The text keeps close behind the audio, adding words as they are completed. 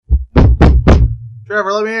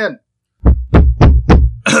Trevor, let me in.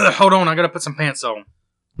 Hold on, I gotta put some pants on.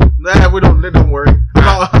 Nah, don't worry.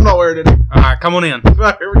 I'm not wearing any. Alright, come on in.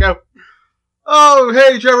 Right, here we go. Oh,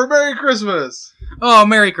 hey, Trevor, Merry Christmas. Oh,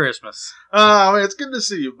 Merry Christmas. Oh, man, it's good to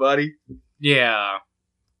see you, buddy. Yeah.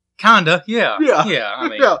 Kinda, yeah. Yeah. I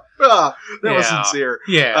mean, That was Yeah. sincere.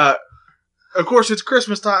 yeah. Of course, it's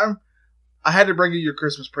Christmas time. I had to bring you your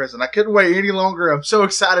Christmas present. I couldn't wait any longer. I'm so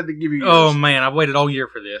excited to give you yours. Oh, man, I've waited all year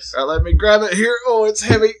for this. All right, let me grab it here. Oh, it's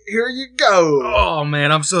heavy. Here you go. Oh,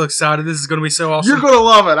 man, I'm so excited. This is gonna be so awesome. You're going to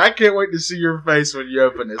love it. I can't wait to see your face when you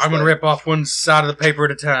open this. I'm gonna thing. rip off one side of the paper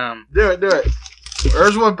at a time. Do it.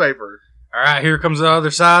 There's one paper. Alright, here comes the other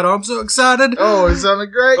side. Oh, I'm so excited. Oh, it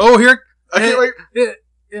sounded great. Oh, here. I can't wait.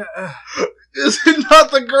 Yeah. Is it not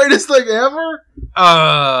the greatest thing ever?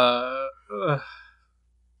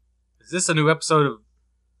 Is this a new episode of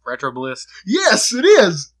Retro Bliss? Yes, it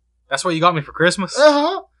is. That's what you got me for Christmas?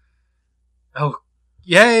 Uh-huh. Oh,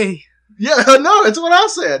 yay. Yeah, no, it's what I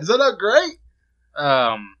said. Is that not great?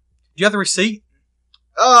 Do you have the receipt?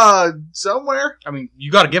 Somewhere. I mean,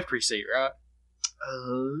 you got a gift receipt, right?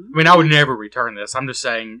 I mean, I would never return this. I'm just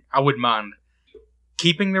saying I wouldn't mind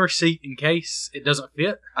keeping the receipt in case it doesn't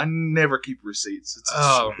fit. I never keep receipts. It's a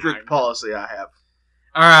Oh, strict my policy I have.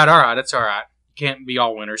 Alright, it's alright. Can't be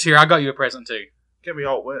all winners. Here, I got you a present too. Can't be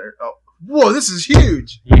all winter. Oh, whoa, this is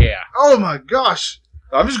huge. Yeah. Oh my gosh.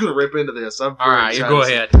 I'm just gonna rip into this. I'm very Alright, you excited go to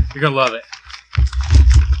see ahead. You're gonna love it.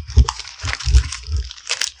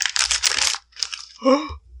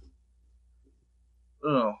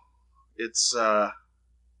 Oh, it's a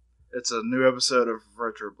new episode of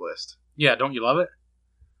Retro Bliss. Yeah, don't you love it?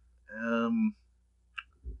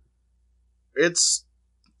 It's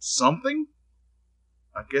something.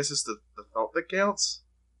 I guess it's the thought that counts.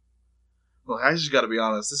 Well, I just got to be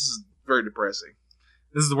honest. This is very depressing.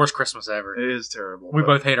 This is the worst Christmas ever. It is terrible. We but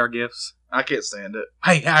both hate our gifts. I can't stand it.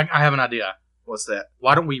 Hey, I have an idea. What's that?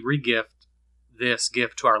 Why don't we re-gift this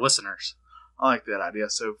gift to our listeners? I like that idea.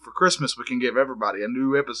 So for Christmas, we can give everybody a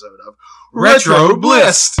new episode of Retro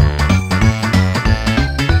Bliss.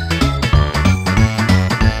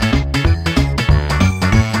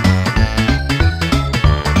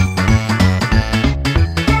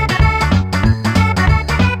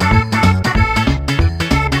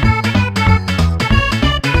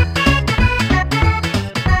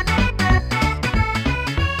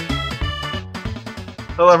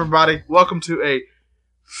 Hello, everybody. Welcome to a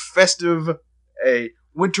festive, a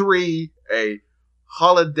wintry, a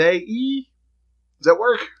holiday-y. Does that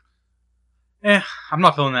work? I'm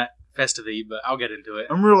not feeling that festive-y, but I'll get into it.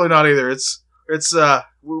 I'm really not either.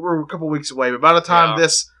 We're a couple weeks away, but by the time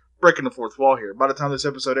this breaking the fourth wall here, by the time this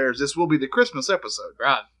episode airs, this will be the Christmas episode.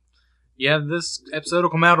 Right. Yeah, this episode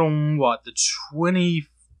will come out on, what, the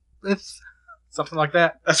 25th? Something like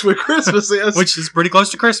that. That's what Christmas is. Which is pretty close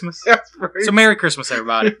to Christmas. That's pretty, So Merry Christmas,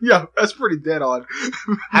 everybody. yeah, that's pretty dead on.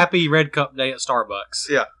 Happy Red Cup Day at Starbucks.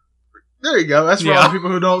 Yeah. There you go. That's for all the people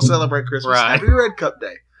who don't celebrate Christmas. Right. Happy Red Cup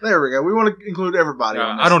Day. There we go. We want to include everybody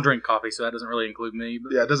on this. I don't drink coffee, so that doesn't really include me.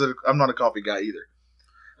 But Yeah, it doesn't. I'm not a coffee guy either.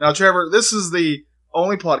 Now, Trevor, this is the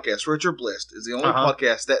only podcast, Retro Bliss is the only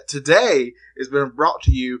podcast that today is being brought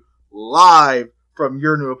to you live from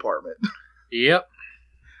your new apartment. Yep.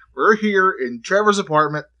 We're here in Trevor's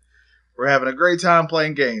apartment. We're having a great time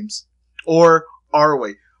playing games. Or are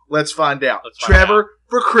we? Let's find out. Trevor,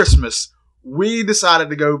 for Christmas, we decided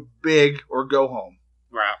to go big or go home.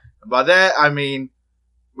 Right. And by that, I mean,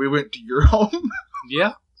 we went to your home.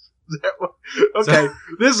 Yeah. Okay,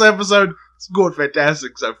 this episode is going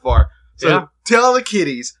fantastic so far. So tell the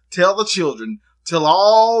kiddies, tell the children, tell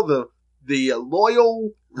all the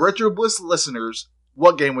loyal Retro Bliss listeners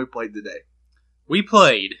what game we played today. We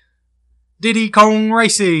played Diddy Kong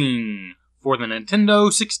Racing for the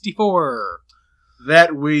Nintendo 64.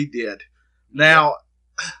 That we did. Now,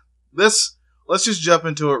 let's just jump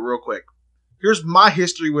into it real quick. Here's my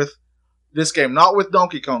history with this game, not with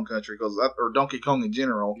Donkey Kong Country, or Donkey Kong in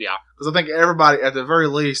general. Yeah. Because I think everybody, at the very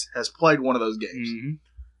least, has played one of those games. Mm-hmm.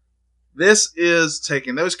 This is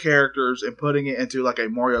taking those characters and putting it into like a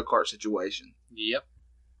Mario Kart situation. Yep.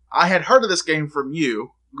 I had heard of this game from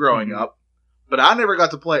you growing up, but I never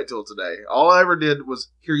got to play it till today. All I ever did was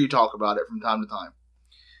hear you talk about it from time to time.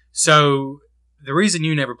 So, the reason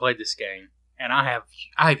you never played this game, and I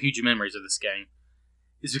have huge memories of this game,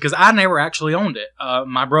 is because I never actually owned it.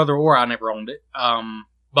 My brother or I never owned it,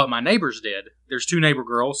 but my neighbors did. There's two neighbor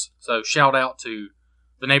girls, so shout out to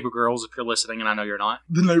the neighbor girls if you're listening, and I know you're not.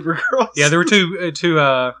 The neighbor girls? Yeah, there were two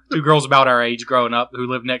girls about our age growing up who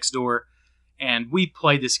lived next door, and we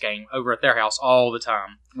played this game over at their house all the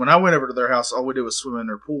time. When I went over to their house, all we did was swim in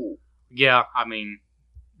their pool. Yeah, I mean,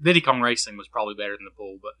 Diddy Kong Racing was probably better than the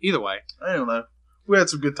pool, but either way. I don't know. We had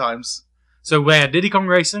some good times. So we had Diddy Kong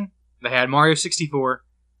Racing, they had Mario 64,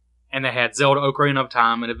 and they had Zelda Ocarina of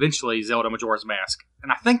Time, and eventually Zelda Majora's Mask.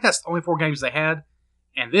 And I think that's the only 4 games they had,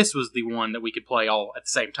 and this was the one that we could play all at the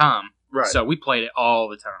same time. Right. So we played it all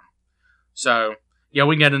the time. So, yeah,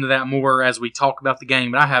 we can get into that more as we talk about the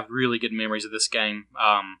game, but I have really good memories of this game,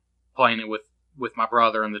 playing it with my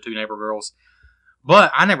brother and the 2 neighbor girls.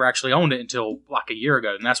 But I never actually owned it until like a year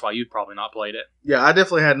ago, and that's why you'd probably not played it. Yeah, I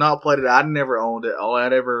definitely had not played it. I never owned it. All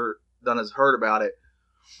I'd ever done is heard about it.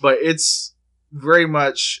 But it's very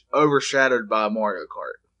much overshadowed by Mario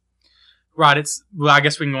Kart. Right. Well, I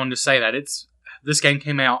guess we can go on to say that this game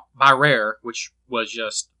came out by Rare, which was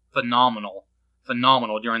just phenomenal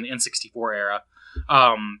during the N64 era.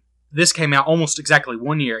 This came out almost exactly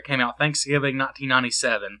 1 year. It came out Thanksgiving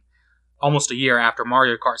 1997, almost a year after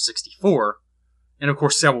Mario Kart 64. And, of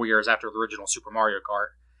course, several years after the original Super Mario Kart.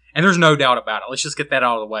 And there's no doubt about it. Let's just get that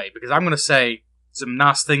out of the way. Because I'm going to say some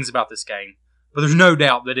nice things about this game. But there's no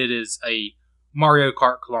doubt that it is a Mario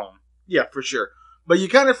Kart clone. Yeah, for sure. But you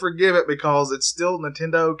kind of forgive it because it's still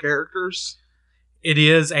Nintendo characters. It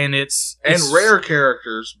is, and it's Rare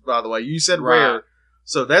characters, by the way. You said right. Rare.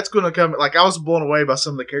 So that's going to come... Like, I was blown away by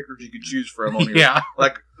some of the characters you could choose from on here. Yeah.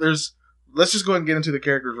 Like, there's... Let's just go ahead and get into the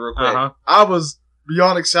characters real quick. Uh-huh. I was...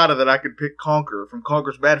 beyond excited that I could pick Conker from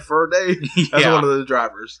Conker's Bad Fur Day as one of the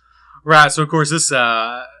drivers. Right, so of course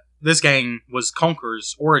this game was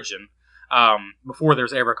Conker's origin before there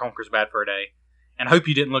was ever Conker's Bad Fur Day. And I hope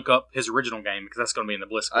you didn't look up his original game because that's going to be in the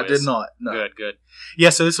Bliss quiz. I did not, no. Good.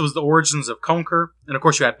 Yeah, so this was the origins of Conker. And of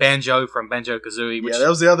course you had Banjo from Banjo-Kazooie. Yeah, that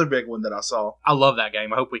was the other big one that I saw. I love that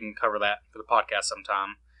game. I hope we can cover that for the podcast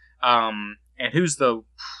sometime. And who's I feel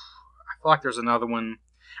like there's another one.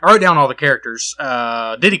 I wrote down all the characters.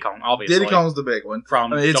 Diddy Kong, obviously. Diddy Kong's the big one.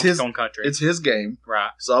 From Donkey Kong Country. It's his game.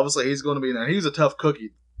 Right. So obviously he's going to be in there. He's a tough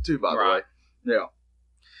cookie, too, by the way. Yeah.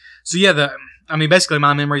 So yeah, basically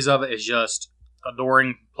my memories of it is just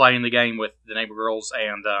adoring playing the game with the neighbor girls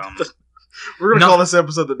and... We're going to call this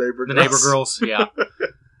episode The Neighbor Girls. The Neighbor Girls, yeah.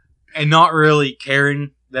 And not really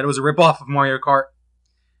caring that it was a ripoff of Mario Kart.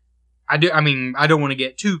 I don't want to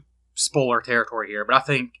get too spoiler territory here, but I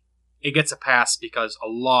think it gets a pass because a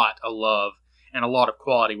lot of love and a lot of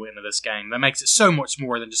quality went into this game. That makes it so much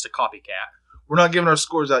more than just a copycat. We're not giving our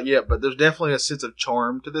scores out yet, but there's definitely a sense of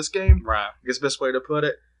charm to this game. Right. I guess the best way to put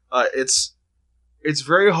it. It's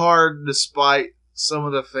very hard, despite some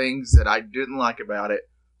of the things that I didn't like about it,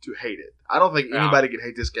 to hate it. I don't think anybody could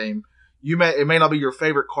hate this game. It may not be your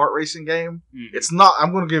favorite kart racing game. Mm-hmm. It's not.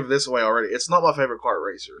 I'm going to give this away already. It's not my favorite kart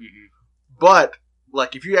racer. Mm-hmm. But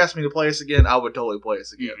like, if you asked me to play this again, I would totally play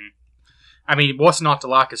this again. Mm-hmm. What's not to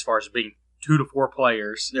like as far as being 2 to 4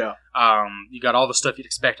 players? Yeah. You got all the stuff you'd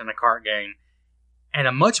expect in a kart game, and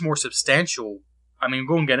a much more substantial.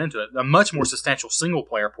 We'll get into it. A much more substantial single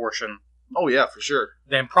player portion. Oh yeah, for sure.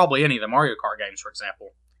 Than probably any of the Mario Kart games, for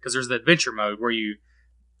example, because there's the adventure mode where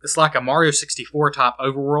it's like a Mario 64 type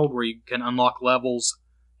overworld where you can unlock levels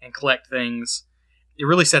and collect things. It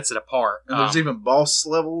really sets it apart. And there's even boss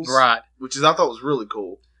levels, right? Which I thought was really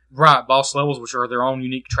cool. Right, boss levels, which are their own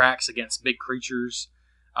unique tracks against big creatures.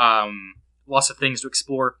 Lots of things to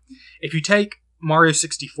explore. If you take Mario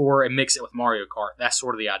 64 and mix it with Mario Kart, that's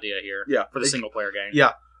sort of the idea here. Yeah, for the single player game.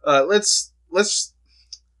 Yeah. Let's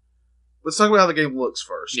talk about how the game looks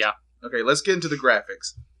first. Yeah. Okay, let's get into the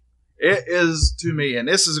graphics. It is, to me, and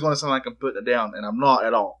this is going to sound like I'm putting it down, and I'm not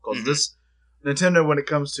at all, because this Nintendo, when it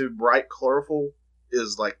comes to bright, colorful,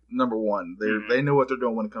 is like number one. They know what they're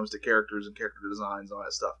doing when it comes to characters and character designs and all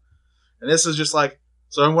that stuff. And this is just like,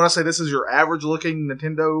 so when I say this is your average looking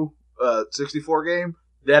Nintendo 64 game,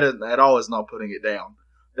 that at all is not putting it down.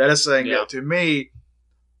 That is saying that to me,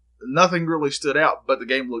 nothing really stood out, but the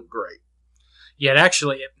game looked great. Yeah,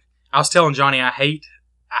 I was telling Johnny I hate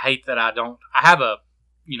that I have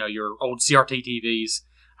your old CRT TVs.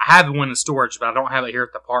 I have one in storage, but I don't have it here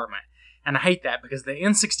at the apartment. And I hate that because the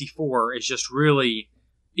N64 is just really,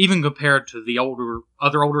 even compared to the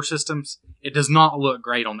other older systems, it does not look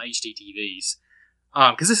great on the HD TVs.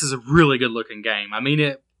 Because this is a really good looking game.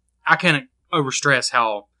 I can't overstress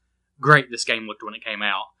how great this game looked when it came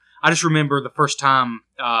out. I just remember the first time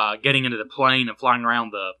getting into the plane and flying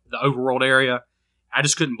around the overworld area. I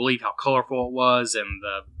just couldn't believe how colorful it was, and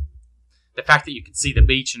the fact that you could see the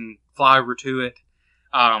beach and fly over to it.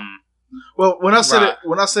 Well, when I said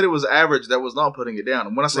it was average, that was not putting it down.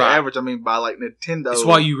 And when I say average, I mean by like Nintendo. It's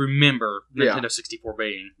what you remember Nintendo 64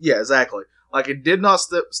 being. Yeah, exactly. Like, it did not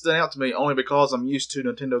stand out to me only because I'm used to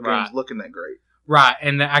Nintendo games looking that great. Right,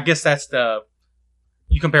 and I guess that's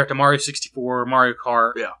you compare it to Mario 64, Mario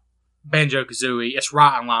Kart. Yeah. Banjo-Kazooie. It's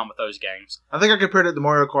right in line with those games. I think I compared it to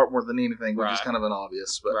Mario Kart more than anything, which is Right. kind of an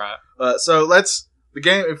obvious. But Right. so the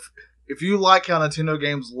game. If you like how Nintendo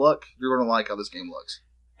games look, you're going to like how this game looks.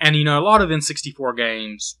 And, a lot of N64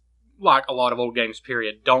 games, like a lot of old games,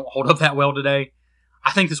 period, don't hold up that well today.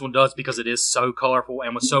 I think this one does because it is so colorful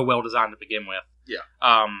and was so well designed to begin with.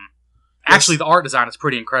 Yeah. Actually, the art design is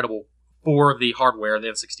pretty incredible for the hardware of the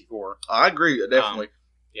N64. I agree, definitely.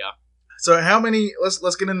 Yeah. So how many?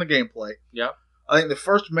 Let's get into gameplay. Yep. I think the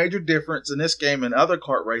first major difference in this game and other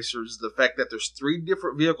kart racers is the fact that there's 3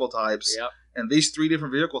 different vehicle types, Yep. and these 3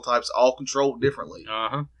 different vehicle types all controlled differently.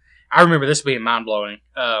 Uh-huh. I remember this being mind-blowing.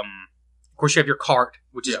 Of course, you have your kart,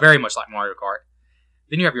 which is very much like Mario Kart.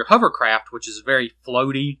 Then you have your hovercraft, which is very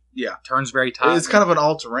floaty. Yeah. Turns very tight. It's kind of an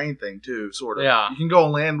all-terrain thing, too, sort of. Yeah. You can go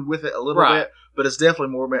on land with it a little bit, but it's definitely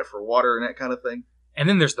more meant for water and that kind of thing. And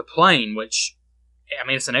then there's the plane, which,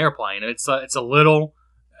 it's an airplane. It's a little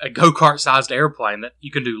go-kart-sized airplane that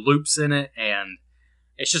you can do loops in it, and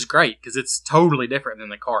it's just great because it's totally different than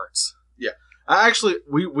the karts. Yeah.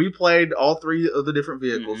 We played all 3 of the different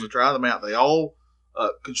vehicles to try them out. They all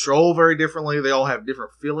control very differently. They all have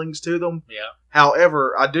different feelings to them. Yeah.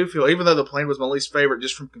 However, I do feel, even though the plane was my least favorite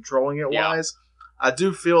just from controlling it wise, I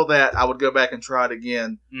do feel that I would go back and try it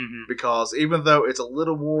again because even though it's a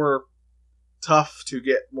little more tough to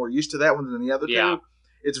get more used to that one than the other 2,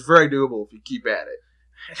 it's very doable if you keep at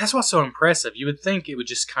it. That's what's so impressive. You would think it would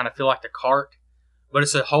just kind of feel like the kart, but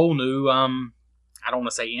it's a whole new, I don't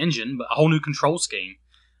want to say engine, but a whole new control scheme.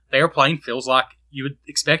 The airplane feels like you would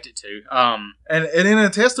expect it to. And in a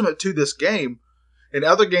testament to this game, in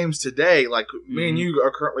other games today, like me and you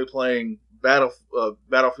are currently playing Battlefield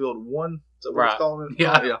 1. Is that what it's calling it?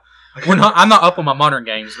 Yeah. I'm not up on my modern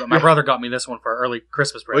games, but my brother got me this one for early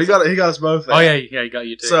Christmas present. Well, he got us both. Oh yeah, he got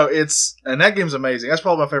you too. So and that game's amazing. That's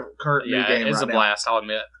probably my favorite current new game. It's right a blast. I'll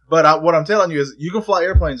admit. But what I'm telling you is, you can fly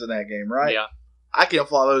airplanes in that game, right? Yeah. I can't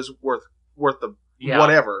fly those worth the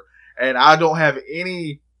whatever, and I don't have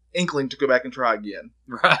any inkling to go back and try again.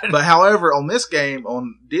 Right. But however, on this game,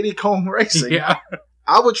 on Diddy Kong Racing,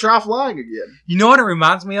 I would try flying again. You know what it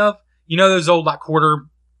reminds me of? You know those old quarter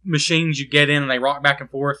machines you get in and they rock back and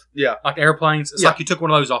forth? Yeah. Like airplanes? It's like you took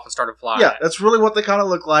one of those off and started flying. Yeah, that's really what they kind of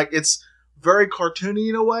look like. It's very cartoony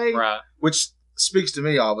in a way. Right. Which speaks to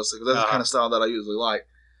me, obviously, because that's the kind of style that I usually like.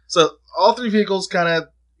 So all 3 vehicles kind of,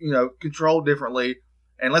 control differently.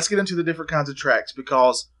 And let's get into the different kinds of tracks,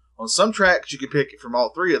 because on some tracks you can pick from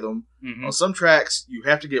all 3 of them. Mm-hmm. On some tracks you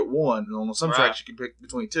have to get one, and on some tracks you can pick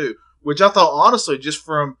between 2. Which I thought, honestly, just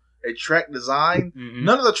from a track design,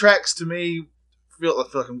 none of the tracks to me I feel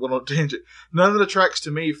like I'm going on a tangent. None of the tracks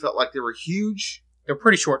to me felt like they were huge. They're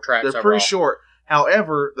pretty short tracks. They're pretty short.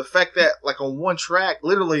 However, the fact that on one track,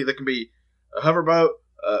 literally there can be a hoverboat,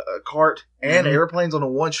 a kart, and airplanes on a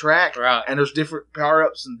one track, right? And there's different power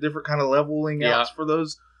ups and different kind of leveling outs for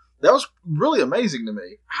those. That was really amazing to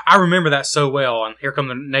me. I remember that so well. And here come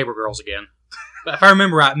the neighbor girls again. But if I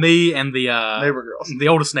remember right, me and the neighbor girls, the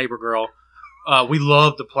oldest neighbor girl, we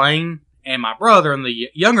loved the plane, and my brother and the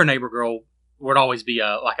younger neighbor girl would always be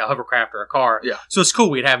like a hovercraft or a car. Yeah. So it's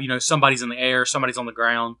cool. We'd have, somebody's in the air, somebody's on the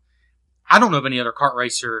ground. I don't know of any other kart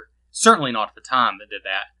racer, certainly not at the time, that did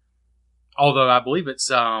that. Although I believe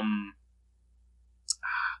it's,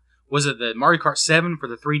 was it the Mario Kart 7 for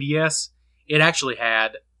the 3DS? It actually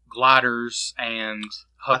had gliders and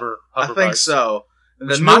hover I think boats, so.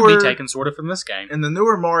 Which might be taken sort of from this game. In the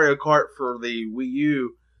newer Mario Kart for the Wii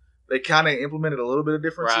U, they kind of implemented a little bit of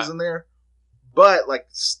differences in there. But,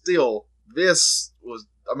 still, this was,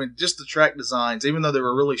 just the track designs, even though they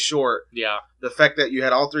were really short. Yeah. The fact that you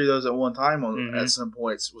had all 3 of those at one time at some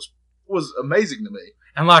points was amazing to me.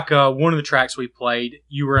 And one of the tracks we played,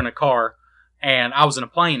 you were in a car, and I was in a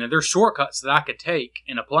plane, and there's shortcuts that I could take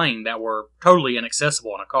in a plane that were totally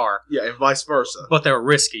inaccessible in a car. Yeah, and vice versa. But they were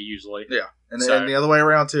risky, usually. Yeah, and the other way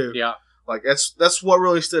around, too. Yeah. That's what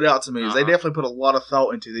really stood out to me, is they definitely put a lot of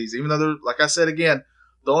thought into these, even though they're, like I said again,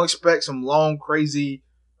 don't expect some long, crazy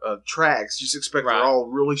tracks. Just expect they're all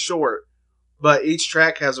really short. But each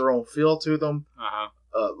track has their own feel to them.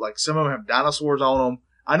 Some of them have dinosaurs on them.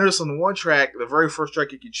 I noticed on the one track, the very first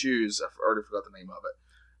track you could choose, I already forgot the name of it,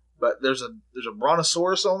 but there's a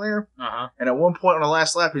brontosaurus on there, and at one point on the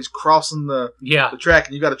last lap, he's crossing the track,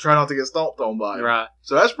 and you got to try not to get stomped on by him. Right.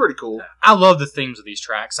 So that's pretty cool. I love the themes of these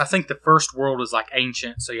tracks. I think the first world is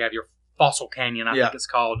ancient, so you have your Fossil Canyon, I think it's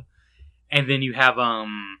called, and then you have I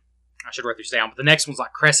should write this down, but the next one's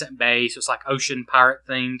Crescent Bay, so it's ocean pirate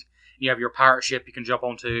themed. You have your pirate ship you can jump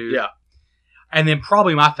onto. Yeah. And then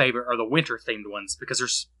probably my favorite are the winter themed ones,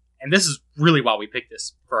 because and this is really why we picked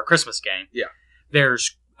this for a Christmas game. Yeah.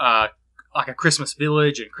 There's like a Christmas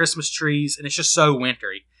village and Christmas trees, and it's just so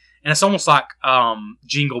wintry. And it's almost like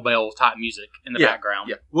Jingle Bell type music in the background.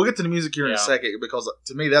 Yeah, we'll get to the music here in a second, because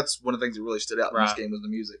to me that's one of the things that really stood out in this game was the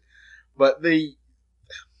music. But the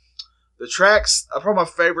tracks, probably my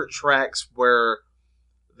favorite tracks were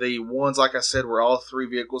the ones, like I said, where all 3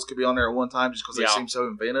 vehicles could be on there at one time, just because they seem so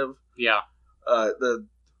inventive. Yeah. The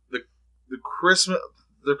Christmas,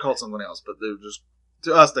 they're called something else, but they're just,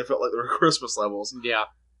 to us, they felt like they were Christmas levels. Yeah.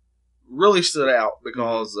 Really stood out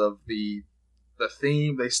because of the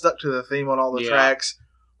theme. They stuck to the theme on all the tracks,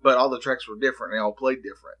 but all the tracks were different. They all played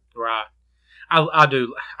different. Right. I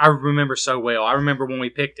do. I remember so well. I remember when we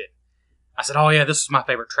picked it. I said, oh, yeah, this is my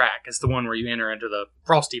favorite track. It's the one where you enter into the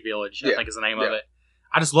Frosty Village, I think is the name of it.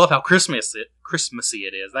 I just love how Christmassy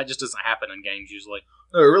it is. That just doesn't happen in games usually.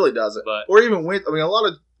 No, it really doesn't. But, or even with, a lot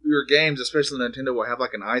of your games, especially Nintendo, will have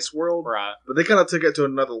like an ice world. Right. But they kind of took it to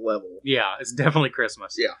another level. Yeah, it's definitely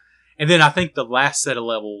Christmas. Yeah. And then I think the last set of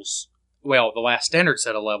levels, the last standard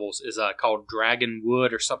set of levels is called Dragon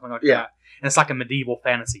Wood or something like that. And it's like a medieval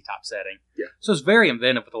fantasy type setting. Yeah. So it's very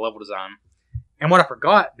inventive with the level design. And what I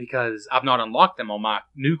forgot, because I've not unlocked them on my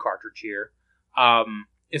new cartridge here,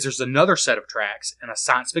 is there's another set of tracks in a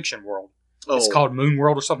science fiction world. Oh. It's called Moon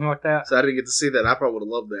World or something like that. So I didn't get to see that. I probably would have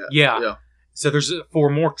loved that. Yeah. So there's 4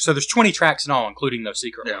 more. So there's 20 tracks in all, including those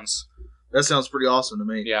secret ones. That sounds pretty awesome to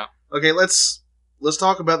me. Yeah. Okay, let's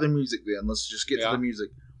talk about the music then. Let's just get to the music.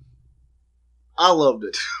 I loved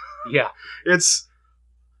it. Yeah. It's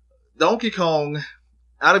Donkey Kong,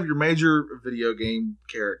 out of your major video game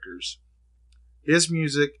characters. His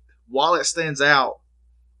music, while it stands out,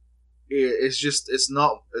 it's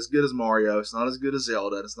not as good as Mario. It's not as good as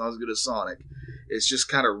Zelda. It's not as good as Sonic. It's just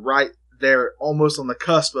kind of right there, almost on the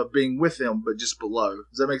cusp of being with him, but just below.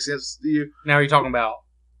 Does that make sense to you? Now you're talking about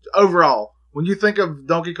overall. When you think of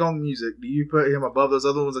Donkey Kong music, do you put him above those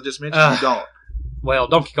other ones I just mentioned? You don't. Well,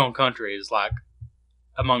 Donkey Kong Country is like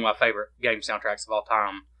among my favorite game soundtracks of all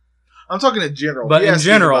time. I'm talking in general. But in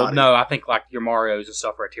general, no, I think like your Marios and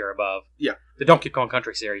stuff right here above. Yeah. The Donkey Kong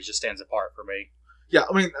Country series just stands apart for me. Yeah,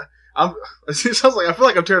 I mean, it sounds like I feel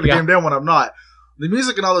like I'm tearing the game down when I'm not. The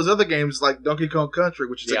music in all those other games, like Donkey Kong Country,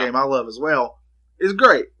 which is a game I love as well, is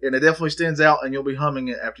great. And it definitely stands out, and you'll be humming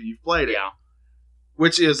it after you've played it. Yeah.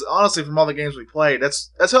 Which is, honestly, from all the games we played,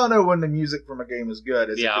 that's how I know when the music from a game is good,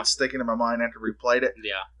 is if it's sticking in my mind after we played it.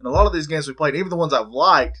 Yeah. And a lot of these games we played, even the ones I've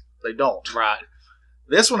liked, they don't. Right.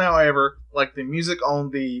 This one, however, like the music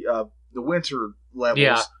on the winter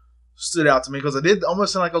levels stood out to me because it did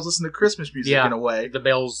almost sound like I was listening to Christmas music in a way. The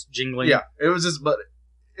bells jingling. Yeah, it was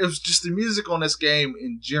just the music on this game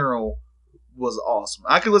in general was awesome.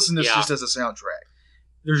 I could listen to this just as a soundtrack.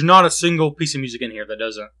 There's not a single piece of music in here that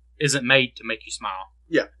isn't made to make you smile.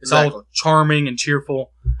 Yeah, it's all charming and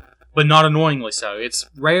cheerful, but not annoyingly so. It's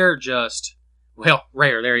rare,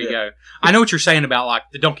 rare. There you go. I know what you're saying about like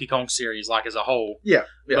the Donkey Kong series, like as a whole. Yeah.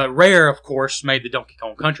 But Rare, of course, made the Donkey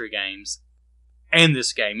Kong Country games and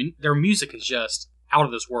this game, and their music is just out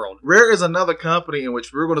of this world. Rare is another company in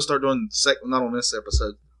which we're going to start doing not on this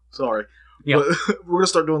episode. Sorry. Yeah. But we're going to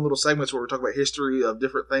start doing little segments where we're talking about history of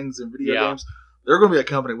different things in video games. They're going to be a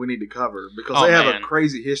company we need to cover because they have a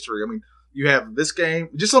crazy history. I mean, you have this game,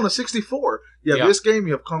 just on the 64. You have this game,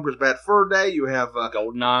 you have Conker's Bad Fur Day, you have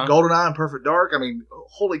GoldenEye and Perfect Dark. I mean,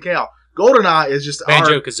 holy cow. GoldenEye is just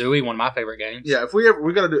Banjo-Kazooie, one of my favorite games. Yeah, if we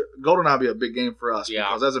got to do GoldenEye, be a big game for us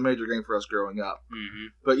because that's a major game for us growing up. Mm-hmm.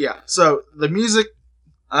 But yeah, so the music,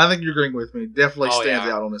 I think you're agreeing with me, definitely stands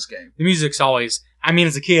out on this game. The music's always,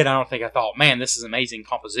 as a kid, I thought, man, this is amazing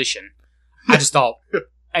composition. I just thought,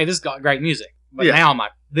 hey, this got great music. But now I'm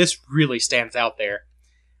like, this really stands out there.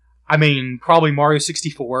 I mean, probably Mario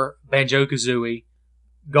 64, Banjo-Kazooie,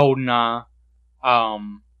 GoldenEye.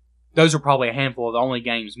 Those are probably a handful of the only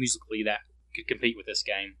games musically that could compete with this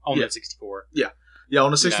game on the 64. Yeah,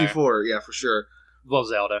 on the 64, for sure. Well,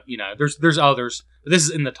 Zelda, there's others, but this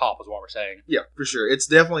is in the top, is what we're saying. Yeah, for sure. It's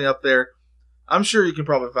definitely up there. I'm sure you can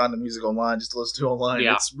probably find the music online, just to listen to online.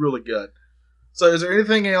 Yeah. It's really good. So is there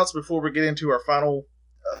anything else before we get into our final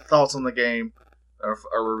thoughts on the game, or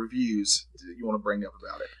reviews that you want to bring up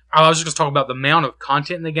about it? I was just going to talk about the amount of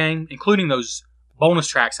content in the game, including those bonus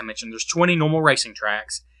tracks I mentioned. There's 20 normal racing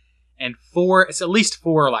tracks, and it's at least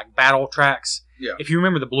 4 like battle tracks. Yeah. If you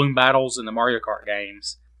remember the Bloom battles in the Mario Kart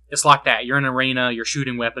games, it's like that. You're in an arena, you're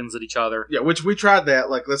shooting weapons at each other. Yeah, which we tried that.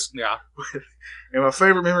 And my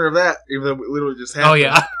favorite memory of that, even though it literally just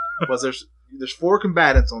happened, was there's 4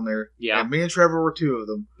 combatants on there. Yeah. And me and Trevor were 2 of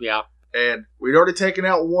them. Yeah. And we'd already taken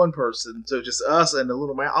out one person, so just us and the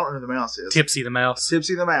little mouse. I don't know who the mouse is. Tipsy the mouse.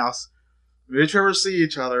 Me and Trevor see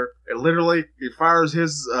each other, and literally he fires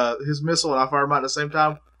his missile, and I fire mine at the same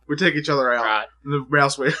time. We take each other out. Right. And the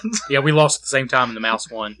mouse wins. Yeah, we lost at the same time and the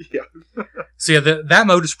mouse won. Yeah. So yeah, that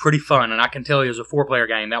mode is pretty fun, and I can tell you as a 4-player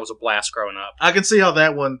game, that was a blast growing up. I can see how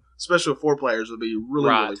that one, especially with 4 players, would be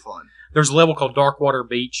really fun. There's a level called Darkwater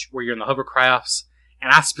Beach where you're in the hovercrafts,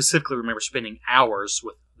 and I specifically remember spending hours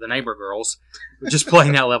with the neighbor girls just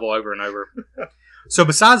playing that level over and over. So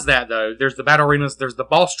besides that, though, there's the battle arenas, there's the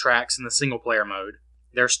boss tracks in the single-player mode.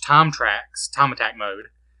 There's time tracks, time attack mode,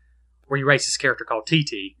 where you race this character called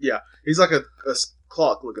TT. Yeah, he's like a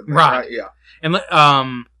clock looking thing, right? Yeah.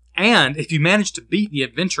 And if you manage to beat the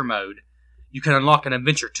adventure mode, you can unlock an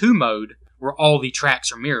adventure 2 mode where all the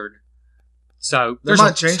tracks are mirrored. So They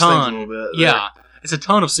might change things a little bit. Yeah, it's a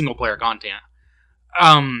ton of single-player content.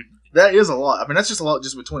 That is a lot. I mean, that's just a lot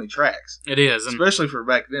just with 20 tracks. It is. Especially for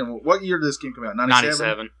back then. What year did this game come out?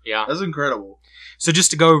 97? Yeah. That's incredible. So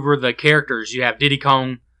just to go over the characters, you have Diddy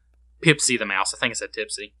Kong, Pipsy the mouse. I think I said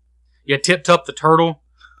Tipsy. You had Tip Tup the turtle.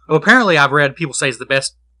 Well, apparently I've read people say he's the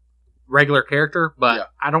best regular character, but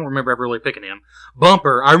I don't remember ever really picking him.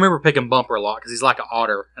 Bumper, I remember picking Bumper a lot because he's like an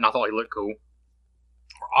otter, and I thought he looked cool.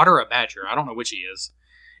 Or otter or a badger, I don't know which he is.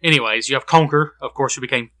 Anyways, you have Conker, of course, who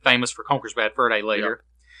became famous for Conker's Bad Fur Day later. Yep.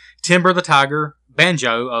 Timber the tiger,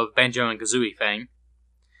 Banjo of Banjo and Kazooie fame.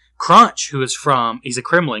 Crunch, who is he's a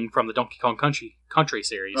Kremling from the Donkey Kong Country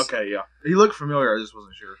series. Okay, yeah. He looked familiar, I just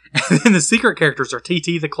wasn't sure. And then the secret characters are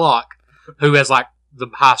TT the Clock, who has like the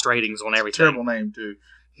highest ratings on everything. Terrible name, too.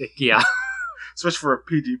 Yeah. Especially for a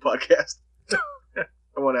PG podcast.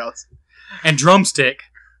 What else? And Drumstick,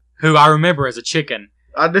 who I remember as a chicken.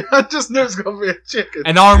 I just knew it was going to be a chicken.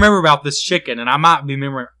 And all I remember about this chicken, and I might be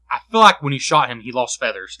remembering, I feel like when you shot him, he lost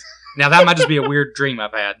feathers. Now, that might just be a weird dream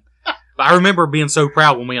I've had. But I remember being so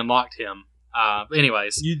proud when we unlocked him.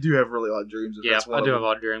 Anyways. You do have really a lot of dreams. Yeah, I do have a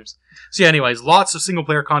lot of dreams. So, yeah, anyways, lots of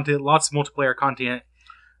single-player content, lots of multiplayer content.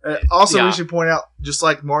 Also, we should point out, just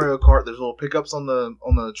like Mario Kart, there's little pickups on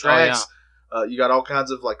the tracks. Oh, yeah. You got all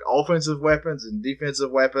kinds of like offensive weapons and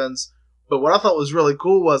defensive weapons. But what I thought was really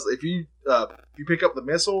cool was if you pick up the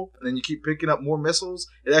missile and then you keep picking up more missiles,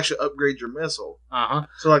 it actually upgrades your missile.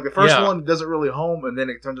 So like the first one doesn't really home, and then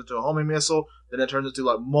it turns into a homing missile. Then it turns into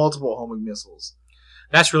like multiple homing missiles.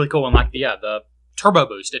 That's really cool. And like the turbo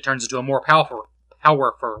boost, it turns into a more powerful.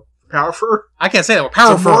 I can't say that.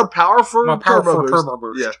 More powerful turbo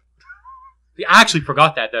boost. Yeah. I actually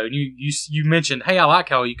forgot that though. You mentioned, hey, I like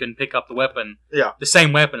how you can pick up the weapon, the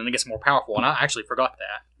same weapon, and it gets more powerful. And I actually forgot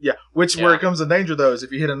that. Yeah, where it comes in danger though is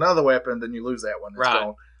if you hit another weapon, then you lose that one. It's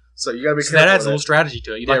gone. So you got to be careful. That adds a little strategy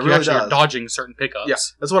to it. You actually are dodging certain pickups. Yeah,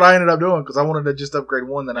 that's what I ended up doing because I wanted to just upgrade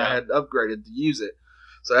one, then I had upgraded to use it.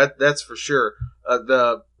 So that's for sure. I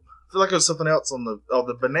feel like there was something else on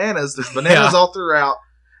the bananas. There's bananas all throughout,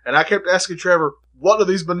 and I kept asking Trevor, what do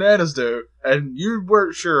these bananas do? And you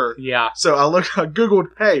weren't sure. Yeah. So I Googled,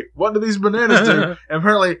 hey, what do these bananas do? And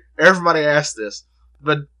apparently everybody asked this.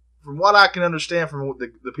 But from what I can understand from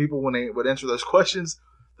the people when they would answer those questions,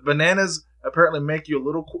 the bananas apparently make you a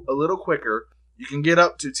little quicker. You can get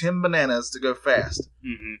up to 10 bananas to go fast.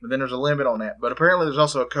 Mm-hmm. But then there's a limit on that. But apparently there's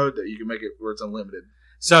also a code that you can make it where it's unlimited.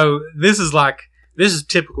 So this is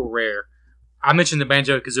typical Rare. I mentioned the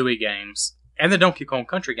Banjo-Kazooie games and the Donkey Kong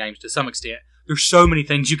Country games to some extent. There's so many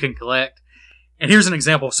things you can collect. And here's an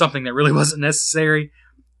example of something that really wasn't necessary.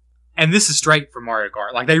 And this is straight from Mario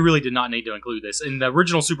Kart. Like, they really did not need to include this. In the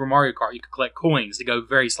original Super Mario Kart, you could collect coins to go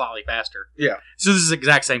very slightly faster. Yeah. So this is the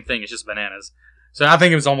exact same thing. It's just bananas. So I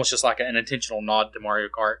think it was almost just like an intentional nod to Mario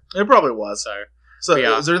Kart. It probably was. So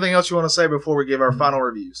yeah. Is there anything else you want to say before we give our final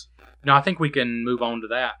reviews? No, I think we can move on to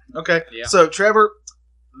that. Okay. Yeah. So, Trevor,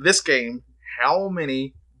 this game, how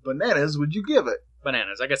many bananas would you give it?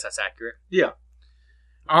 Bananas. I guess that's accurate. Yeah.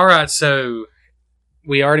 All right, so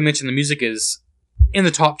we already mentioned the music is in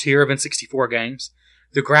the top tier of N64 games.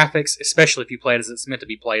 The graphics, especially if you play it as it's meant to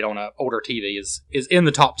be played on an older TV, is in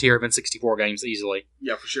the top tier of N64 games easily.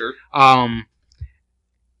 Yeah, for sure.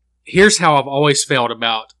 Here's how I've always felt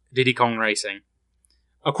about Diddy Kong Racing.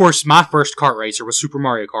 Of course, my first kart racer was Super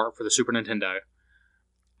Mario Kart for the Super Nintendo.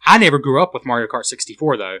 I never grew up with Mario Kart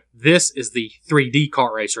 64, though. This is the 3D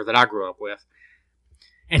kart racer that I grew up with.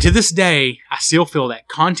 And to this day, I still feel that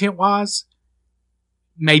content-wise,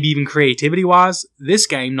 maybe even creativity-wise, this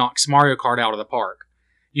game knocks Mario Kart out of the park.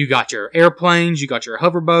 You got your airplanes, you got your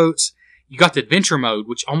hoverboats, you got the adventure mode,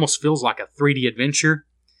 which almost feels like a 3D adventure.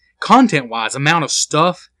 Content-wise, amount of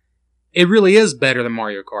stuff, it really is better than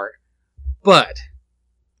Mario Kart. But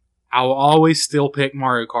I will always still pick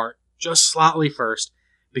Mario Kart just slightly first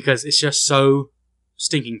because it's just so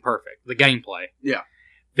stinking perfect. The gameplay. Yeah.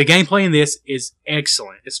 The gameplay in this is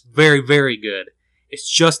excellent. It's very, very good. It's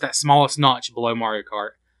just that smallest notch below Mario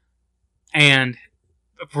Kart. And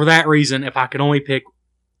for that reason, if I could only pick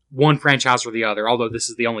one franchise or the other, although this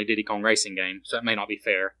is the only Diddy Kong Racing game, so that may not be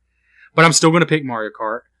fair, but I'm still going to pick Mario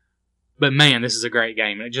Kart. But man, this is a great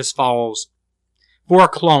game. It just falls for a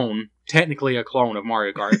clone, technically a clone of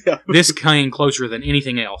Mario Kart. Yeah. This came closer than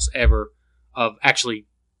anything else ever of actually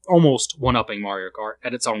almost one-upping Mario Kart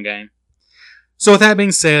at its own game. So with that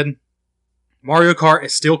being said, Mario Kart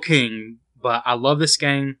is still king, but I love this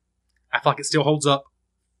game. I feel like it still holds up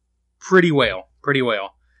pretty well.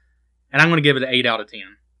 And I'm going to give it an 8 out of 10.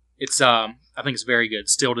 It's, I think it's very good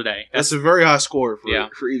still today. That's a very high score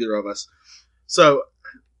for either of us. So,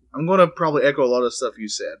 I'm going to probably echo a lot of the stuff you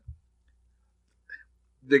said.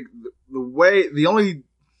 The only,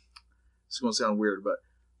 it's going to sound weird, but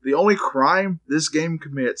the only crime this game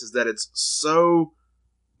commits is that it's so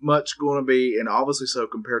much going to be, and obviously so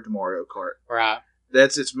compared to Mario Kart. Right.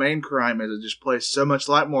 That's its main crime, is it just plays so much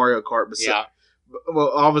like Mario Kart. Yeah.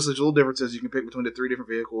 Well, obviously, there's little differences. You can pick between the 3 different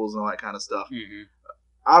vehicles and all that kind of stuff. Mm-hmm.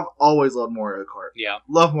 I've always loved Mario Kart. Yeah.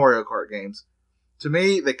 Love Mario Kart games. To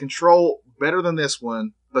me, they control better than this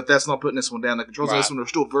one, but that's not putting this one down. The controls of this one are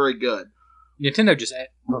still very good. Nintendo just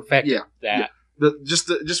perfected that. Yeah.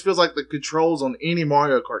 Just feels like the controls on any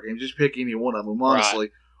Mario Kart game, just pick any one of them,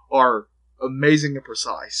 honestly, are amazing and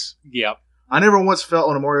precise. Yep. I never once felt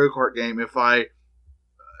on a Mario Kart game if I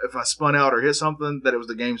spun out or hit something that it was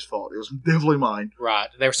the game's fault. It was definitely mine. Right.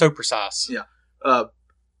 They were so precise. Yeah.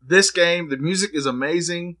 This game, the music is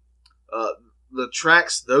amazing. The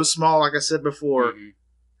tracks, though small, like I said before,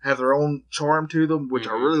 have their own charm to them, which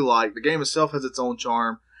I really like. The game itself has its own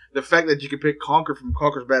charm. The fact that you can pick Conker from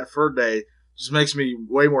Conker's Bad Fur Day just makes me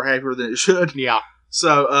way more happier than it should. Yeah.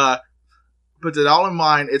 So, put that all in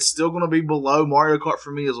mind, it's still going to be below Mario Kart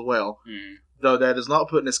for me as well. Though that is not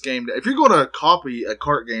putting this game down. If you're going to copy a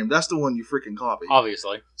kart game, that's the one you freaking copy.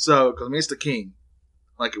 Obviously. So, because I mean, it's the king.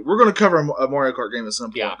 Like, we're going to cover a Mario Kart game at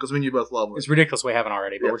some point, because me and you both love it. It's ridiculous we haven't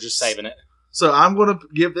already, but we're just saving it. So I'm going to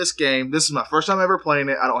give this game, this is my first time ever playing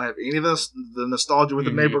it. I don't have any of the nostalgia with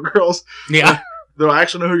the neighbor girls. Yeah. Though I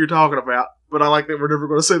actually know who you're talking about, but I like that we're never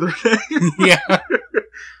going to say their name.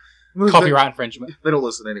 Yeah. Copyright infringement. They don't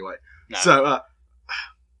listen anyway. No. So,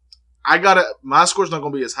 my score's not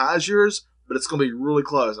going to be as high as yours, but it's going to be really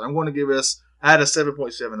close. I'm going to give this, I had a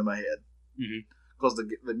 7.7 in my head. Because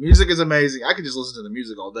the music is amazing. I could just listen to the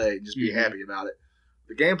music all day and just be happy about it.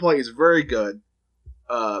 The gameplay is very good.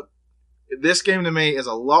 This game to me is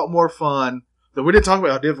a lot more fun. Though we didn't talk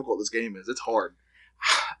about how difficult this game is. It's hard.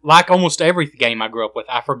 Like almost every game I grew up with,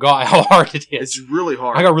 I forgot how hard it is. It's really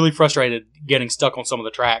hard. I got really frustrated getting stuck on some of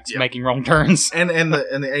the tracks, making wrong turns. And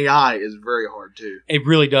the AI is very hard too. It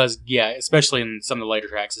really does, especially in some of the later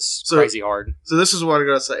tracks. It's crazy hard. So this is what I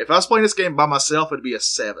gotta say. If I was playing this game by myself, it'd be a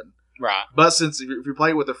 7. Right. But since if you play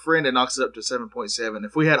it with a friend, it knocks it up to 7.7.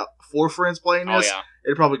 If we had 4 friends playing this,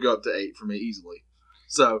 it'd probably go up to 8 for me easily.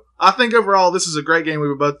 So I think overall this is a great game. We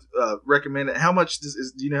would both recommend it. How much do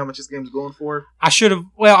you know how much this game's going for? I should have.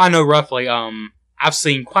 Well, I know roughly. I've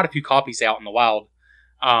seen quite a few copies out in the wild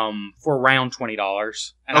for around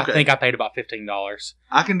 $20, and I think I paid about $15.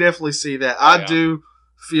 I can definitely see that. I do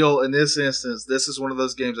feel in this instance this is one of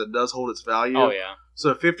those games that does hold its value. Oh yeah.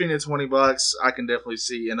 So $15 to $20, I can definitely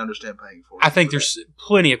see and understand paying for it. I think there's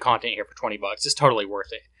plenty of content here for $20. It's totally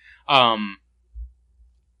worth it.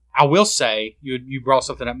 I will say, you brought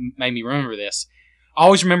something that made me remember this. I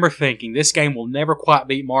always remember thinking, this game will never quite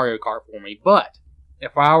beat Mario Kart for me, but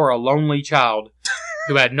if I were a lonely child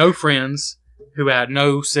who had no friends, who had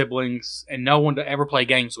no siblings, and no one to ever play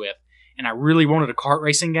games with, and I really wanted a kart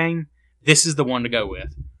racing game, this is the one to go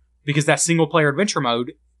with. Because that single-player adventure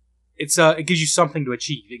mode, it gives you something to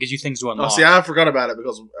achieve. It gives you things to unlock. Oh, see, I forgot about it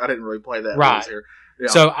because I didn't really play that. Right. Here. Yeah.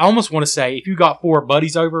 So I almost want to say, if you got 4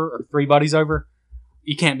 buddies over, or 3 buddies over,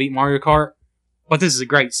 you can't beat Mario Kart, but this is a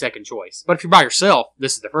great second choice. But if you're by yourself,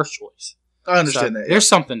 this is the first choice. I understand that. Yeah. There's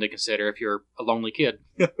something to consider if you're a lonely kid.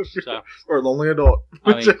 Or a lonely adult.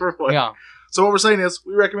 Whichever way. Yeah. So what we're saying is,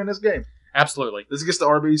 we recommend this game. Absolutely. This gets the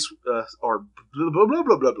RB's, or blah, blah, blah,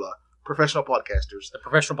 blah, blah, blah. Professional podcasters. The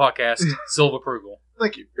professional podcast, seal of approval.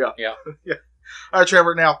 Thank you. Yeah. Yeah. Yeah. All right,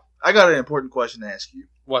 Trevor, now, I got an important question to ask you.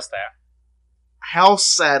 What's that? How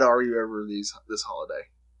sad are you over this holiday?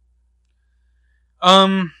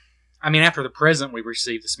 I mean, after the present we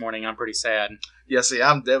received this morning, I'm pretty sad. Yeah, see,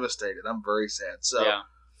 I'm devastated. I'm very sad. So,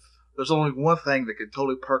 there's only one thing that could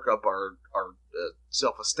totally perk up our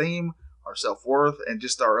self-esteem, our self-worth, and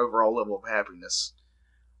just our overall level of happiness.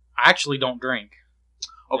 I actually don't drink.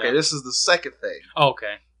 Okay, this is the second thing. Oh,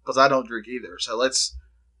 okay. Because I don't drink either. So I'm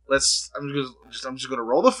just going to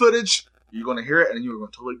roll the footage. You're going to hear it, and you're going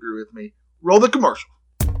to totally agree with me. Roll the commercial.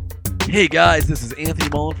 Hey guys, this is Anthony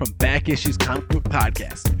Mullen from Back Issues Comic Book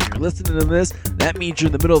Podcast. If you're listening to this, that means you're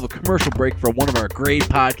in the middle of a commercial break for one of our great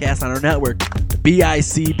podcasts on our network,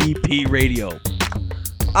 BICBP Radio.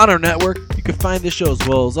 On our network, you can find this show as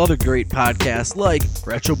well as other great podcasts like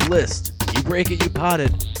Retro Bliss, You Break It, You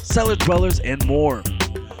Potted, Cellar Dwellers, and more.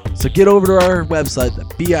 So get over to our website,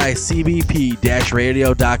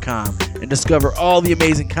 bicbp-radio.com, and discover all the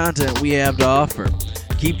amazing content we have to offer.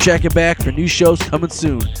 Keep checking back for new shows coming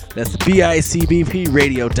soon. That's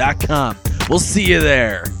bicbpradio.com. We'll see you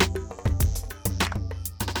there.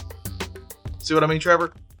 See what I mean,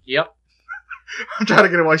 Trevor? Yep. I'm trying to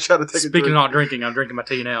get him while he's trying to take a drink. Speaking of not drinking, I'm drinking my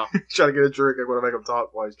tea now. Trying to get a drink. I'm going to make him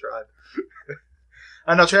talk while he's trying.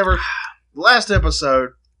 I know, Trevor, last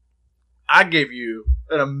episode, I gave you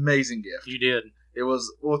an amazing gift. You did. It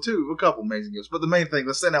was, a couple amazing gifts. But the main thing,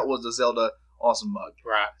 the standout was the Zelda Awesome Mug.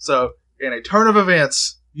 Right. So, in a turn of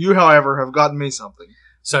events, you, however, have gotten me something.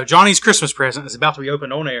 So, Johnny's Christmas present is about to be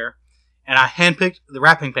opened on air, and I handpicked the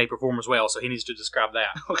wrapping paper for him as well, so he needs to describe that.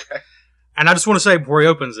 Okay. And I just want to say before he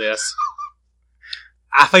opens this,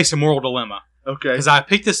 I faced a moral dilemma. Okay. Because I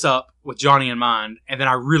picked this up with Johnny in mind, and then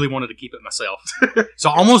I really wanted to keep it myself.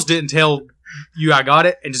 So I almost didn't tell you I got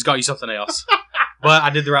it and just got you something else. But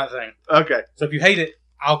I did the right thing. Okay. So if you hate it,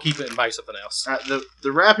 I'll keep it and buy you something else.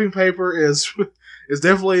 The wrapping paper is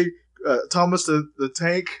definitely Thomas the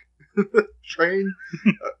Tank Train,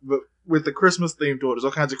 but with the Christmas theme to it. There's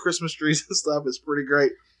all kinds of Christmas trees and stuff. It's pretty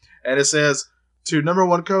great. And it says, to number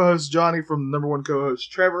one co-host Johnny from number one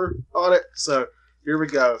co-host Trevor on it. So here we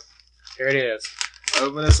go. Here it is.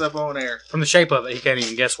 Open this up on air. From the shape of it, he can't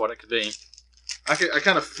even guess what it could be. I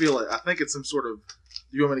kind of feel it. I think it's some sort of...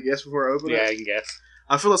 Do you want me to guess before I open it? Yeah, you can guess.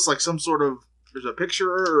 I feel it's like some sort of... There's a picture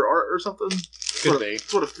or art or something. Could be.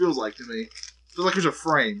 That's what it feels like to me. It feels like there's a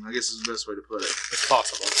frame, I guess is the best way to put it. It's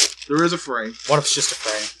possible. There is a frame. What if it's just a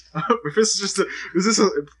frame? If this is just a... Is this a...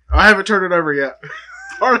 I haven't turned it over yet.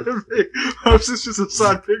 Pardon me. Is this just a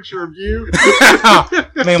side picture of you?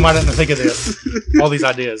 Man, why didn't I think of this? All these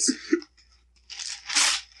ideas.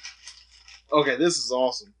 Okay, this is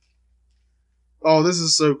awesome. Oh, this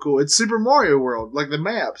is so cool. It's Super Mario World, like the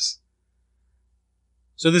maps.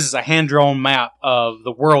 So this is a hand-drawn map of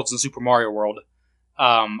the worlds in Super Mario World.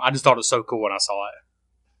 I just thought it was so cool when I saw it.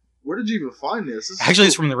 Where did you even find this? Actually,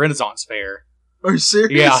 it's from the Renaissance Fair. Are you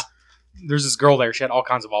serious? Yeah. There's this girl there. She had all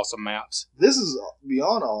kinds of awesome maps. This is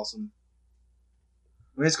beyond awesome.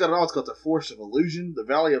 I mean, it's got it all. It's got the Forest of Illusion, the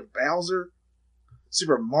Valley of Bowser,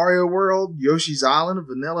 Super Mario World, Yoshi's Island,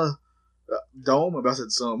 Vanilla Dome. I about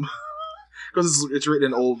said some. Because it's written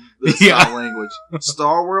in old style language.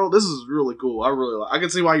 Star World. This is really cool. I really like. I can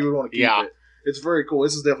see why you would want to keep it. It's very cool.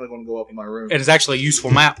 This is definitely going to go up in my room. It is actually a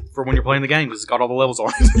useful map for when you're playing the game because it's got all the levels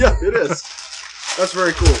on it. Yeah, it is. That's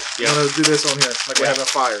very cool. Yeah. I'm going to do this on here like we're having a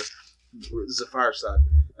fire. This is a fireside.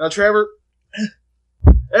 Now, Trevor,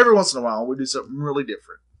 every once in a while we do something really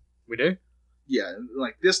different. We do? Yeah,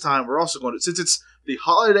 like this time we're also going to, since it's the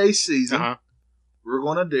holiday season, we're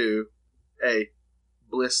going to do a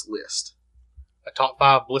Bliss list. A top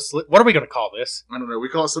 5 Bliss list? What are we going to call this? I don't know. We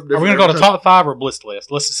call it something Are different. we going to call it a top 5 or Bliss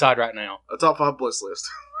list? Let's decide right now. A top 5 Bliss list.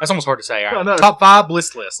 That's almost hard to say. All right. I know. Top 5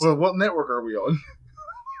 Bliss list. Well, what network are we on?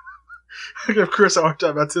 I give Chris a hard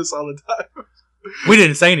time about this all the time. We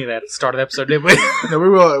didn't say any of that at the start of the episode, did we? No, we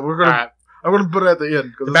will. We're gonna. All right. I'm gonna put it at the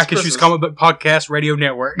end. The Back Issues Comic Book Podcast Radio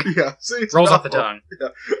Network. Yeah, see, rolls off the tongue. Yeah,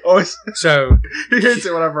 always. So he hates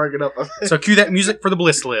it when I break it up. So cue that music for the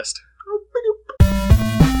Bliss list.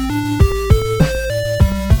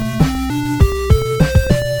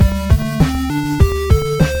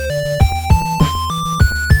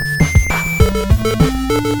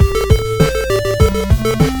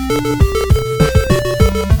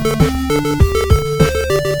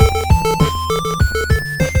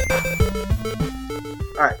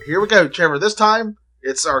 Alright, here we go, Trevor. This time,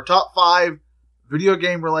 it's our top 5 video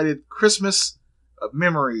game related Christmas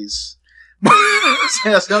memories.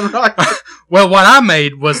 Yes, done right. Well, what I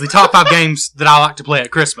made was the top 5 games that I like to play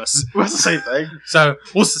at Christmas. Well, that's the same thing. So,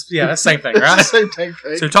 that's the same thing, It's right? the same thing.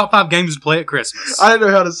 So, top 5 games to play at Christmas. I didn't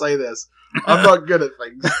know how to say this. I'm not good at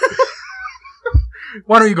things.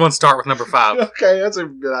 Why don't you go and start with number 5? Okay, that's a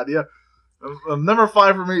good idea. Number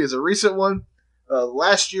 5 for me is a recent one.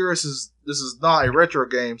 Last year, this is not a retro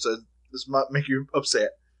game, so this might make you upset.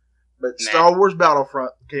 But Nah. Star Wars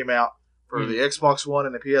Battlefront came out for the Xbox One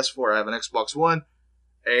and the PS4. I have an Xbox One,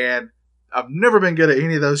 and I've never been good at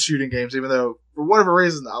any of those shooting games, even though, for whatever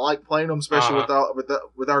reason, I like playing them, especially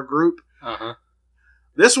with our group. Uh-huh.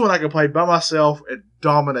 This one I can play by myself and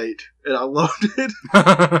dominate, and I loved it.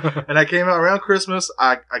 And I came out around Christmas.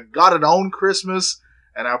 I got it on Christmas,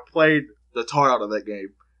 and I played the tar out of that game.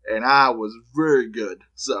 and I was very good.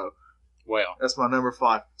 So Well, that's my number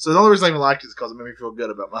 5. So the only reason I even liked it is because it made me feel good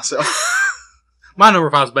about myself. my number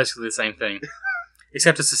 5 is basically the same thing,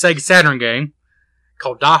 except it's a Sega Saturn game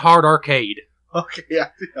called Die Hard Arcade. Okay, yeah.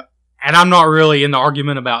 And I'm not really in the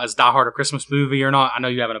argument about is Die Hard a Christmas movie or not. I know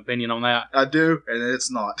you have an opinion on that. I do, and it's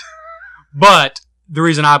not. But the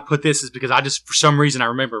reason I put this is because for some reason, I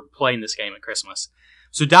remember playing this game at Christmas.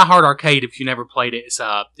 So Die Hard Arcade, if you never played it, it's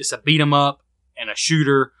a beat 'em up and a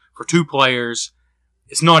shooter for 2 players.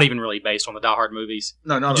 It's not even really based on the Die Hard movies.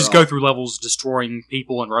 No, not You at just all. go through levels destroying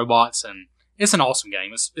people and robots, and it's an awesome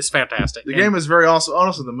game. It's fantastic. The game is very awesome.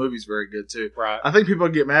 Honestly, the movie's very good, too. Right. I think people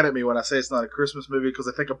get mad at me when I say it's not a Christmas movie because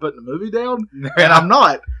they think I'm putting the movie down, and Yeah. I'm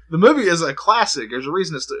not. The movie is a classic. There's a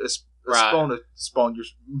reason it's Right. spawn.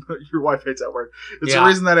 Your wife hates that word. It's Yeah. the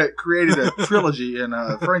reason that it created a trilogy and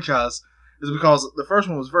a franchise is because the first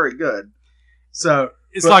one was very good. So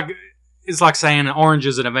It's like saying an orange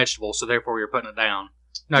isn't a vegetable, so therefore you're putting it down.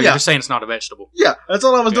 No, Yeah. you're just saying it's not a vegetable. yeah, that's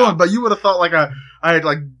all I was Yeah. doing. But you would have thought like I had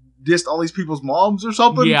like dissed all these people's moms or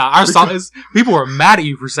something. Yeah, I saw this. People were mad at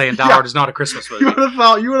you for saying Die Yeah. Hard is not a Christmas movie. You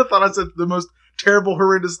would have thought I said the most terrible,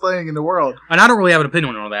 horrendous thing in the world. And I don't really have an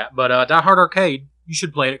opinion on that, but Die Hard Arcade, you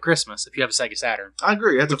should play it at Christmas if you have a Sega Saturn. I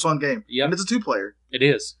agree. That's a fun game. Yep. And it's a 2-player. It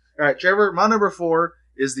is. All right, Trevor, my number 4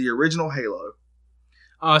 is the original Halo.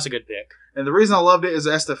 Oh, that's a good pick. And the reason I loved it is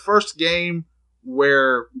that's the first game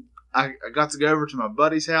where I got to go over to my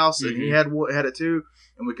buddy's house, and he had it too,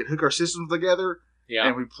 and we could hook our systems together, Yeah.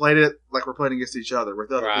 and we played it like we're playing against each other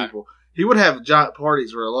with other Right. people. He would have giant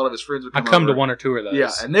parties where a lot of his friends would I come come over. to 1 or 2 of those.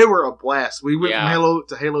 Yeah, and they were a blast. We went Yeah. from Halo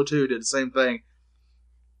to Halo 2, did the same thing.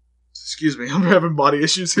 Excuse me, I'm having body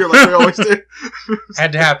issues here like we always do.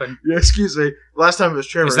 Had to happen. Yeah, excuse me. Last time it was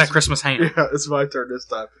Trevor. It's that Christmas ham. Yeah, it's my turn this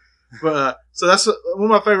time. But so that's one of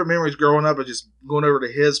my favorite memories growing up, is just going over to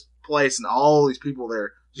his place and all these people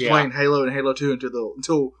there just Yeah. playing Halo and Halo 2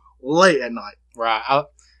 until late at night. Right.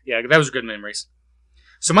 Yeah, those are good memories.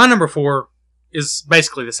 So my number 4 is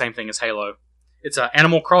basically the same thing as Halo. It's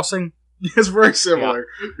Animal Crossing. It's very similar.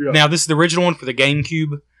 Yeah. Now, this is the original one for the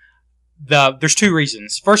GameCube. There's 2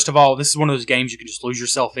 reasons. First of all, this is one of those games you can just lose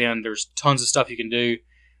yourself in. There's tons of stuff you can do.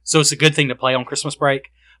 So it's a good thing to play on Christmas break.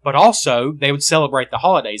 But also, they would celebrate the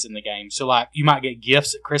holidays in the game. So, like, you might get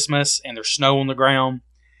gifts at Christmas, and there's snow on the ground.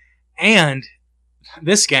 And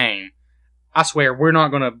this game, I swear, we're not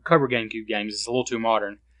going to cover GameCube games. It's a little too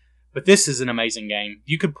modern. But this is an amazing game.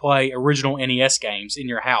 You could play original NES games in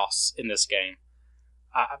your house in this game.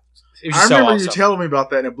 It was I just remember so awesome. you telling me about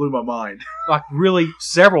that, and it blew my mind. Like, really,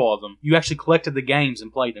 several of them. You actually collected the games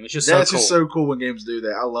and played them. It's just That's so cool. just so cool when games do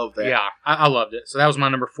that. I love that. Yeah, I loved it. So that was my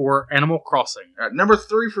number 4, Animal Crossing. All right, number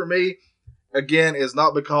 3 for me, again, is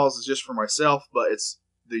not because it's just for myself, but it's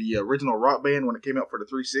the original Rock Band when it came out for the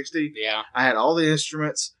 360. Yeah. I had all the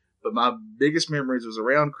instruments, but my biggest memories was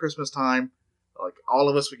around Christmas time. Like, all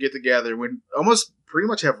of us would get together. We'd almost pretty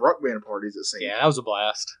much have Rock Band parties, it seemed. Yeah, that was a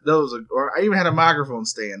blast. Or I even had a microphone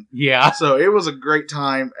stand. Yeah. So it was a great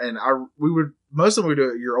time, and most of them we do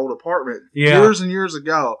it at your old apartment Yeah. years and years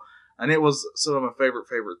ago, and it was some of my favorite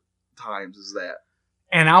times is that.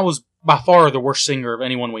 And I was by far the worst singer of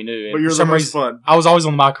anyone we knew. And But you're for the some most reason, fun. I was always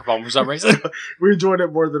on the microphone for some reason. We enjoyed it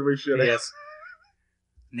more than we should have. Yes.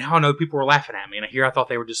 Now I know people were laughing at me, and here I thought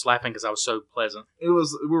they were just laughing because I was so pleasant. We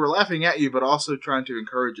were laughing at you, but also trying to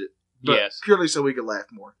encourage it. But Yes. purely so we could laugh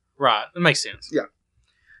more. Right. It makes sense. Yeah.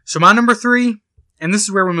 So my number 3, and this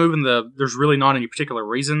is where we're moving there's really not any particular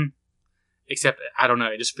reason, except, I don't know,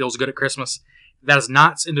 it just feels good at Christmas. That is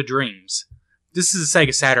Nights into Dreams. This is a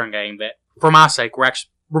Sega Saturn game that, for my sake,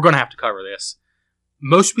 we're going to have to cover this.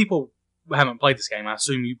 Most people haven't played this game. I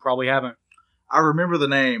assume you probably haven't. I remember the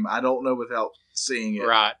name. I don't know without seeing it.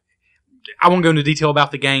 Right. I won't go into detail about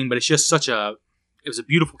the game, but it's just it was a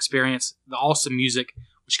beautiful experience. The awesome music,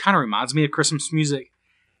 which kind of reminds me of Christmas music.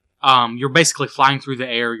 You're basically flying through the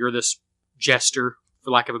air. You're this jester,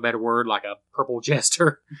 for lack of a better word, like a purple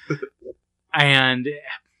jester. And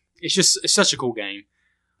it's such a cool game.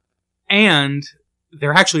 And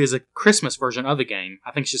there actually is a Christmas version of the game.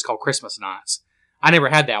 I think it's just called Christmas Nights. I never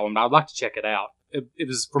had that one, but I'd like to check it out. It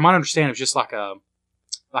was, from my understanding, it was just like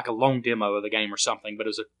a long demo of the game or something, but it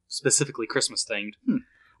was a specifically Christmas themed.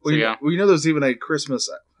 Well, yeah. you know there's even a Christmas,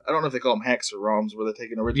 I don't know if they call them hacks or ROMs, where they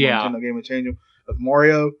take an original Yeah. Nintendo game and change them, of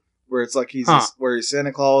Mario, where it's like where he's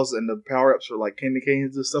Santa Claus and the power-ups are like candy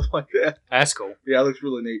canes and stuff like that. That's cool. Yeah, it looks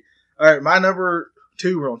really neat. All right, my number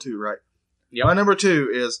 2, we're on 2, right? Yep. My number 2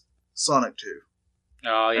 is Sonic 2.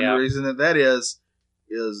 Oh, And yeah. the reason that is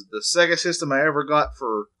the Sega system I ever got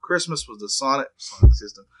for Christmas was the Sonic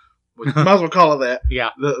system. Might as well call it that. Yeah.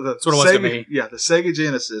 The That's what it was to me. Yeah, the Sega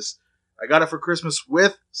Genesis. I got it for Christmas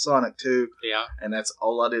with Sonic 2, Yeah. and that's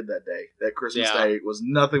all I did that day. That Christmas Yeah. day was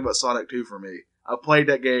nothing but Sonic 2 for me. I played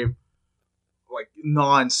that game like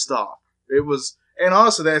non-stop. It was, and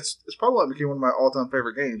honestly, it's probably what became one of my all-time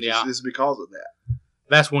favorite games. Yeah. It's because of that.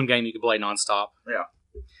 That's one game you can play nonstop. Yeah.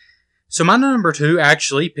 So my number 2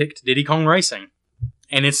 actually picked Diddy Kong Racing.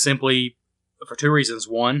 And it's simply for 2 reasons.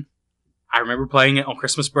 One, I remember playing it on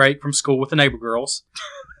Christmas break from school with the neighbor girls.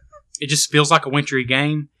 It just feels like a wintry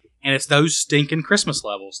game. And it's those stinking Christmas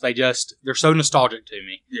levels. They're so nostalgic to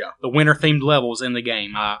me. Yeah. The winter-themed levels in the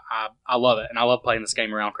game. I love it. And I love playing this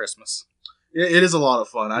game around Christmas. It is a lot of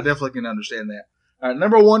fun. I definitely can understand that. All right,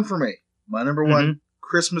 number 1 for me. My number 1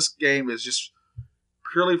 Christmas game is just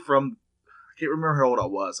purely from, I can't remember how old I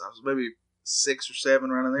was. I was maybe 6 or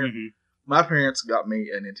 7 around in there. Mm-hmm. My parents got me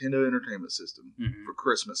a Nintendo Entertainment System for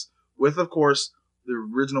Christmas with, of course, the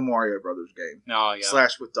original Mario Brothers game. Oh, yeah.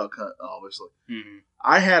 Slash with Duck Hunt, obviously. Mm-hmm.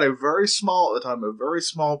 I had a very small, at the time, a very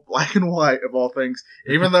small black and white, of all things,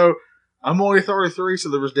 even though I'm only 33, so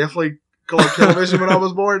there was definitely color television when I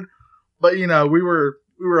was born. But, we were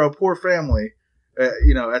a poor family,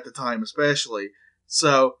 at the time especially.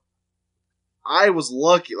 So I was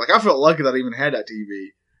lucky. Like, I felt lucky that I even had that TV.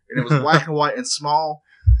 And it was black and white and small.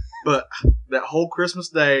 But that whole Christmas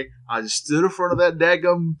day, I just stood in front of that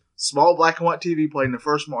daggum small black and white TV playing the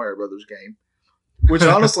first Mario Brothers game. Which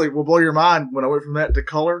honestly will blow your mind when I went from that to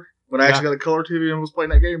color. When I actually got a color TV and was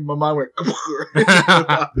playing that game, my mind went...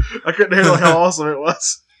 I couldn't handle how awesome it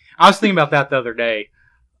was. I was thinking about that the other day.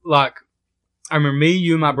 Like, I remember me,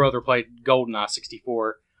 you, and my brother played GoldenEye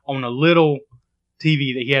 64 on a little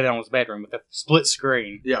TV that he had on his bedroom with a split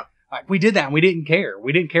screen. Yeah. Like, we did that and we didn't care.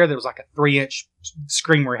 We didn't care that it was like a 3-inch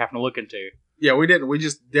screen we were having to look into. Yeah, we didn't. We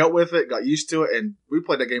just dealt with it, got used to it, and we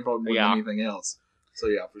played that game probably more than anything else. So,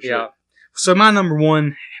 yeah, for sure. Yeah. So, my number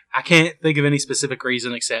 1, I can't think of any specific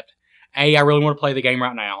reason except, A, I really want to play the game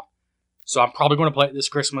right now. So, I'm probably going to play it this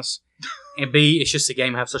Christmas. And B, it's just a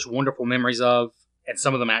game I have such wonderful memories of, and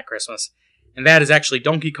some of them at Christmas. And that is actually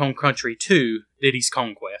Donkey Kong Country 2, Diddy's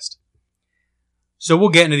Kong Quest. So we'll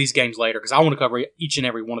get into these games later, because I want to cover each and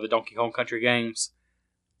every one of the Donkey Kong Country games.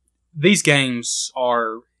 These games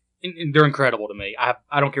are, they're incredible to me.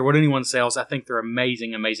 I don't care what anyone says, I think they're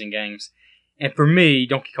amazing, amazing games. And for me,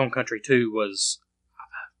 Donkey Kong Country 2 was,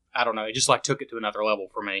 I don't know, it just like took it to another level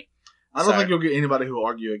for me. I don't think you'll get anybody who will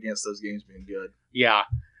argue against those games being good. Yeah.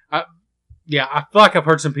 I feel like I've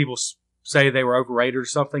heard some people say they were overrated or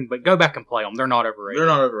something, but go back and play them. They're not overrated. They're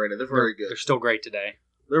not overrated. They're very good. They're still great today.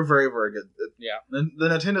 They're very, very good. Yeah. The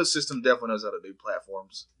Nintendo system definitely knows how to do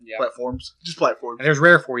platforms. Yeah. Platforms. Just platforms. And there's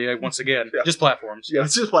Rare for you, once again. Yeah. Just platforms. Yeah,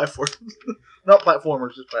 it's just platforms. Not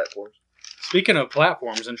platformers, just platforms. Speaking of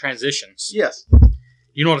platforms and transitions, Yes.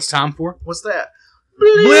 you know what it's time for? What's that?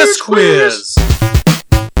 Bliss Quiz!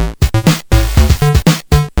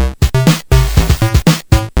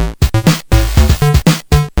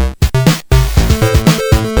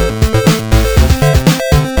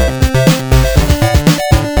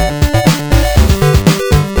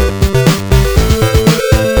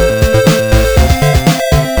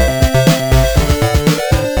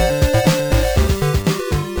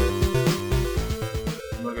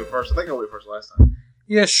 I think I went first last time.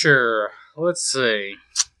 Yeah, sure. Let's see.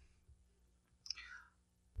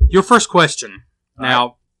 Your first question.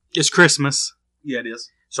 Now, it's Christmas. Yeah, it is.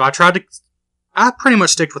 So I pretty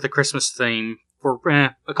much sticked with the Christmas theme for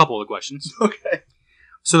a couple of the questions. Okay.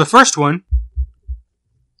 So the first one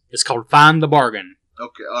is called Find the Bargain.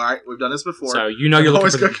 Okay, all right. We've done this before. So you know you're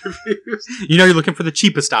looking for confused. you know you're looking for the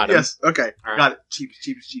cheapest item. Yes. Okay. All right. Got it.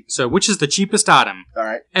 Cheapest. So which is the cheapest item? All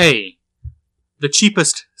right. A, the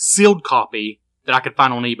cheapest sealed copy that I could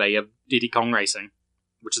find on eBay of Diddy Kong Racing,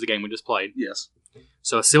 which is the game we just played. Yes.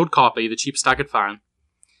 So a sealed copy, the cheapest I could find.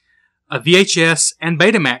 A VHS and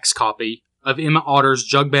Betamax copy of Emma Otter's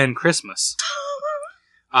Jug Band Christmas.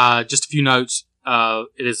 Just a few notes.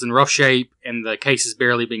 It is in rough shape, and the case is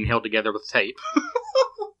barely being held together with tape.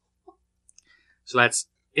 So that's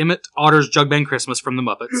Emmett Otter's Jug Band Christmas from the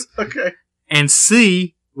Muppets. Okay. And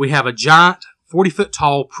C, we have a giant 40-foot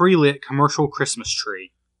tall pre-lit commercial Christmas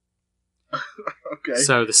tree. Okay.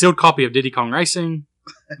 So the sealed copy of Diddy Kong Racing,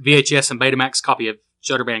 VHS and Betamax copy of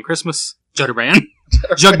Jug Band Christmas, Jug Band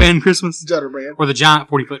Christmas, Judderman. or the giant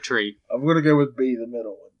 40-foot tree. I'm going to go with B, the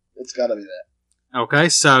middle one. It's got to be that. Okay,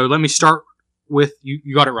 so let me start with,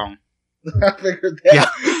 you got it wrong. I figured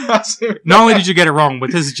that. Yeah. Not only did you get it wrong,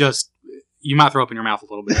 but this is just, you might throw up in your mouth a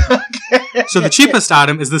little bit. Okay. So the cheapest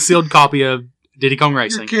item is the sealed copy of Diddy Kong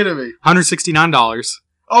Racing. You're kidding me. $169.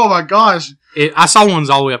 Oh my gosh! I saw ones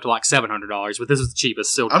all the way up to like $700, but this is the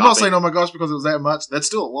cheapest sealed I'm copy. not saying oh my gosh because it was that much. That's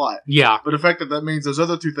still a lot. Yeah. But the fact that means those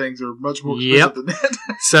other two things are much more expensive than that.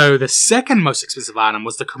 So the second most expensive item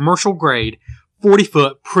was the commercial grade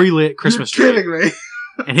 40-foot pre-lit Christmas You're tree. kidding me.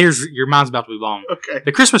 And here's your mind's about to be blown. Okay.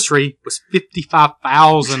 The Christmas tree was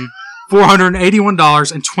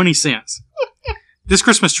 $55,481.20. This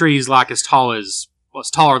Christmas tree is like it's taller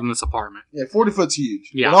than this apartment. Yeah, 40 foot's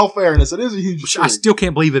huge. Yeah. In all fairness, it is a huge tree. I still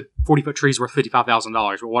can't believe a 40-foot tree is worth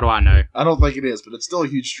 $55,000, but what do I know? I don't think it is, but it's still a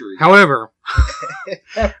huge tree. However,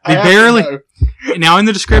 now in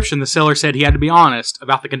the description, the seller said he had to be honest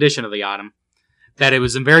about the condition of the item, that it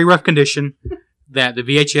was in very rough condition, that the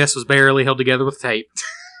VHS was barely held together with tape,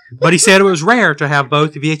 but he said it was rare to have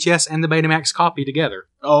both the VHS and the Betamax copy together.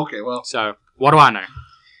 Oh, okay, well. So, what do I know?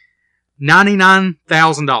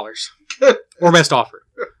 $99,000. Or best offer.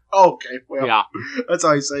 Okay, well. Yeah. That's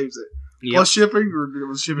how he saves it. Yep. Plus shipping, or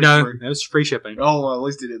was shipping No, free? it was free shipping. Oh, well, at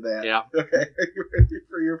least he did that. Yeah. Okay, are you ready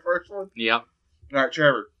for your first one? Yep. All right,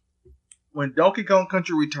 Trevor. When Donkey Kong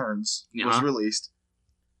Country Returns was released,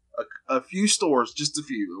 a few stores, just a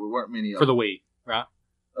few, there weren't many of For them. the Wii, right?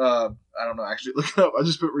 I don't know, actually. Look it up. I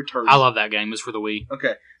just put Returns. I love that game. It's for the Wii.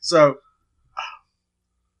 Okay, so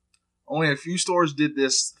only a few stores did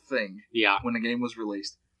this thing Yeah. when the game was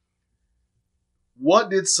released. What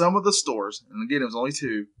did some of the stores, and again, it was only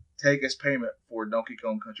two, take as payment for Donkey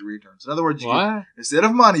Kong Country Returns? In other words, instead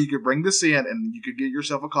of money, you could bring this in and you could get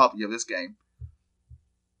yourself a copy of this game.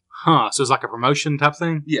 Huh. So it's like a promotion type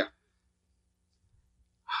thing? Yeah.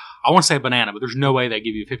 I want to say a banana, but there's no way they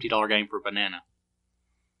give you a $50 game for a banana.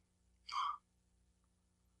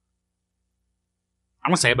 I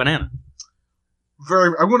want to say a banana.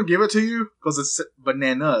 I'm going to give it to you because it's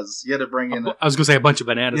bananas. You had to bring in. I was going to say a bunch of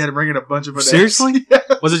bananas. You had to bring in a bunch of bananas. Seriously? Yeah.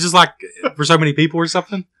 Was it just like for so many people or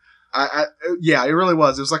something? Yeah, it really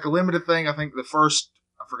was. It was like a limited thing. I think the first,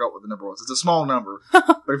 I forgot what the number was. It's a small number.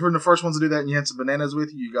 But if you're one of the first ones to do that and you had some bananas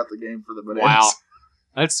with you, you got the game for the bananas. Wow.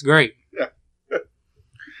 That's great. Yeah.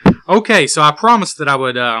 Okay, so I promised that I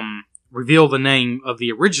would reveal the name of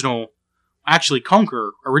the original. Actually,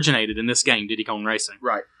 Conker originated in this game, Diddy Kong Racing.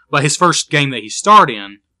 Right. But his first game that he starred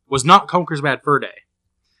in was not Conker's Bad Fur Day.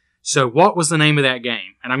 So what was the name of that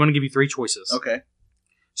game? And I'm going to give you three choices. Okay.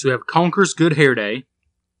 So we have Conker's Good Hair Day,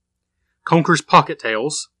 Conker's Pocket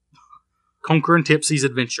Tales, Conker and Tipsy's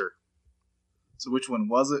Adventure. So which one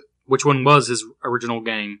was it? Which one was his original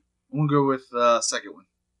game? I'm going to go with the second one.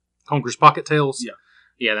 Conker's Pocket Tales? Yeah.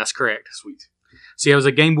 Yeah, that's correct. Sweet. So yeah, it was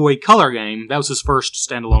a Game Boy Color game. That was his first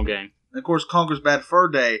standalone game. And of course, Conker's Bad Fur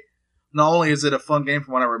Day, not only is it a fun game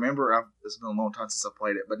from what I remember, it's been a long time since I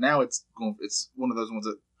played it, but now it's one of those ones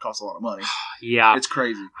that costs a lot of money. Yeah. It's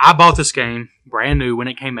crazy. I bought this game brand new when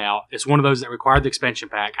it came out. It's one of those that required the expansion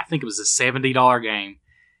pack. I think it was a $70 game.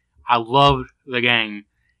 I loved the game.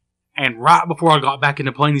 And right before I got back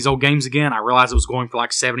into playing these old games again, I realized it was going for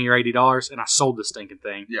like $70 or $80, and I sold this stinking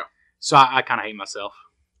thing. Yeah. So I kind of hate myself.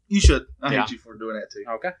 You should. I hate you for doing that too.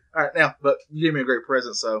 Okay. All right, now, but you gave me a great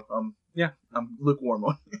present, so yeah, I'm lukewarm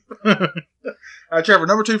on you. All right, Trevor,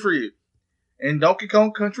 number 2 for you. In Donkey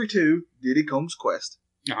Kong Country 2, Diddy Kong's Quest.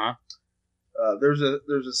 Uh-huh. There's a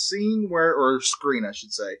scene or a screen, I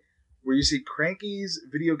should say, where you see Cranky's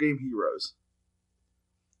video game heroes,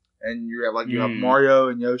 and you have Mario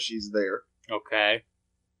and Yoshi's there. Okay.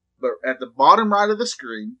 But at the bottom right of the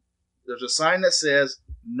screen, there's a sign that says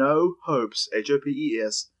 "No Hopes,"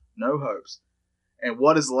 HOPES, no hopes. And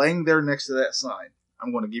what is laying there next to that sign?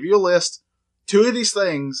 I'm going to give you a list. 2 of these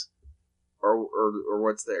things are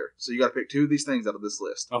what's there. So you got to pick 2 of these things out of this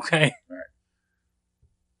list. Okay. All right.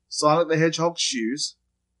 Sonic the Hedgehog shoes.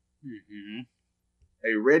 Mm-hmm.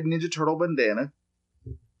 A red Ninja Turtle bandana.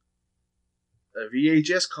 A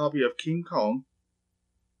VHS copy of King Kong.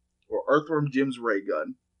 Or Earthworm Jim's ray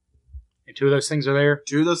gun. And 2 of those things are there?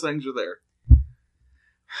 2 of those things are there.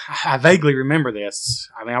 I vaguely remember this.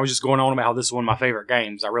 I mean, I was just going on about how this is one of my favorite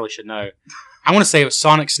games. I really should know. I want to say it was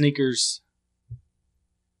Sonic Sneakers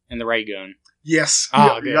and the ray gun. Yes. Oh,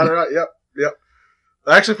 yep, good. You got it right. Yep.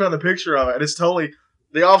 I actually found the picture of it, and it's totally...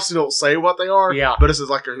 They obviously don't say what they are, yeah. But this is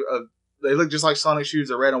like they look just like Sonic shoes.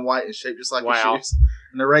 They're red and white and shaped just like his shoes.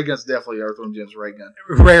 And the ray gun's definitely Earthworm Jim's ray gun.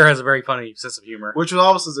 Rare has a very funny sense of humor. Which was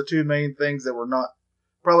obviously the 2 main things that were not...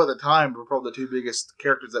 Probably at the time, were probably the 2 biggest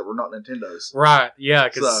characters that were not Nintendo's. Right, yeah,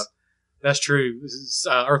 because that's true. It's,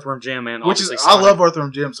 Earthworm Jim and which is Sonic. I love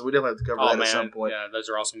Earthworm Jim, so we definitely have to cover that man. at some point. Yeah, those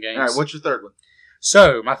are awesome games. All right, what's your third one?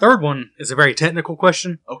 So, my third one is a very technical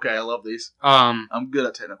question. Okay, I love these. I'm good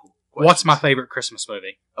at technical questions. What's my favorite Christmas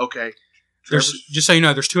movie? Okay. There's just so you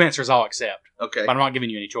know, there's 2 answers I'll accept. Okay. But I'm not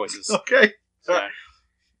giving you any choices. Okay. So.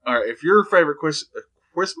 All right. If your favorite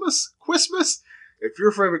Christmas. If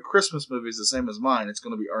your favorite Christmas movie is the same as mine, it's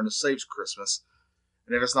going to be Ernest Saves Christmas.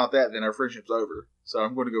 And if it's not that, then our friendship's over. So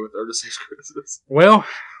I'm going to go with Ernest Saves Christmas. Well,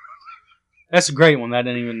 that's a great one that I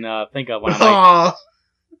didn't even think of when I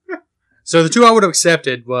made. So the two I would have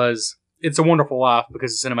accepted was It's a Wonderful Life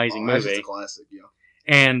because it's an amazing That's movie, just a classic, yeah.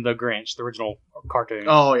 and The Grinch, the original cartoon.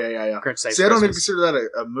 Oh, yeah. Grinch Saves See, I don't even Christmas. consider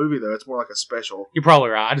that a movie, though. It's more like a special. You're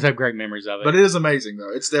probably right. I just have great memories of it. But it is amazing,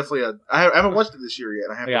 though. It's definitely I haven't watched it this year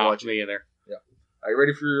yet. I have to watch it. Me either. Are you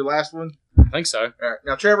ready for your last one? I think so. All right.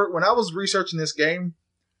 Now, Trevor, when I was researching this game,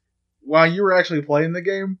 while you were actually playing the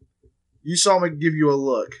game, you saw me give you a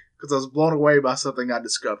look because I was blown away by something I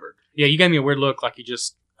discovered. Yeah, you gave me a weird look like you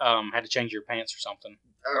just had to change your pants or something.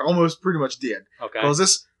 I almost pretty much did. Okay. Because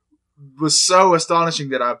this was so astonishing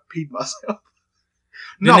that I peed myself.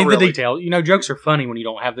 Didn't need the detail. You know, jokes are funny when you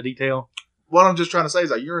don't have the detail. What I'm just trying to say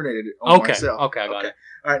is I urinated on myself. Okay, I got it.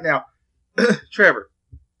 All right, now, Trevor,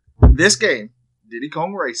 this game, Diddy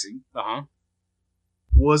Kong Racing, Uh-huh.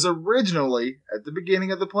 was originally, at the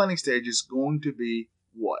beginning of the planning stages, going to be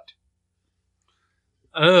what?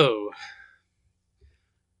 Oh.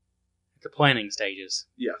 The planning stages.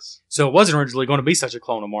 Yes. So it wasn't originally going to be such a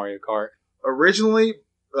clone of Mario Kart. Originally,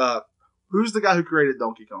 who's the guy who created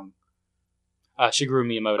Donkey Kong? Shigeru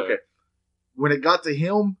Miyamoto. Okay. When it got to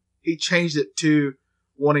him, he changed it to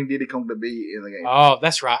wanting Diddy Kong to be in the game. Oh,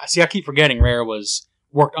 that's right. See, I keep forgetting Rare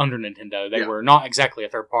worked under Nintendo. They Yeah. were not exactly a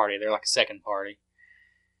third party. They're like a second party.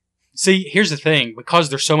 See, here's the thing. Because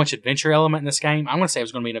there's so much adventure element in this game, I'm going to say it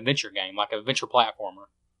was going to be an adventure game, like an adventure platformer.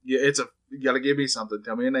 Yeah, you got to give me something.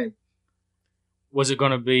 Tell me a name. Was it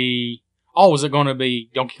going to be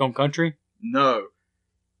Donkey Kong Country? No.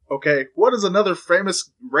 Okay, what is another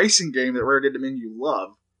famous racing game that Rare did to me you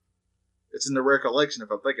love? It's in the Rare collection,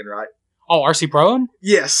 if I'm thinking right. Oh, RC Pro-Am?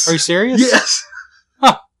 Yes. Are you serious? Yes.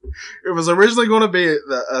 Huh. It was originally going to be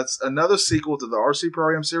another sequel to the RC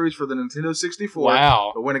Pro-Am series for the Nintendo 64.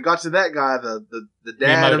 Wow. But when it got to that guy, the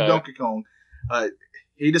dad Miyamoto. of Donkey Kong,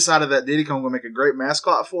 he decided that Diddy Kong would make a great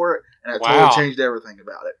mascot for it, and it Wow. totally changed everything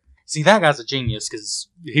about it. See, that guy's a genius because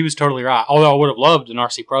he was totally right. Although I would have loved an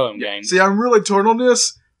RC Pro-Am game. See, I'm really torn on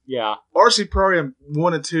this. Yeah. RC Pro-Am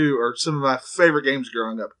 1 and 2 are some of my favorite games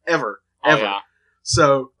growing up, ever. Oh, yeah.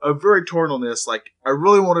 So, I'm very torn on this. Like, I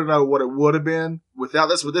really want to know what it would have been without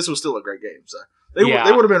this, but this was still a great game. So, they would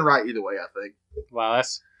have been right either way, I think. Wow,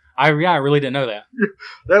 I really didn't know that.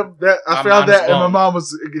 I My found mind is that, and my blown. mom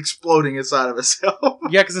was exploding inside of herself.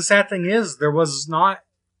 Yeah, because the sad thing is, there was an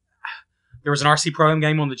RC Pro-Am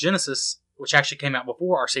game on the Genesis, which actually came out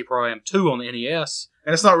before RC Pro-Am 2 on the NES.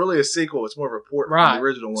 And it's not really a sequel; it's more of a port from the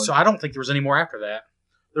original one. So I don't think there was any more after that.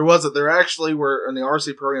 There actually were in the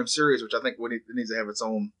RC Pro-Am series, which I think it needs to have its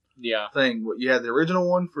own Yeah. thing. You had the original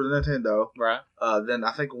one for the Nintendo. Right. Then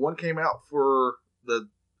I think one came out for I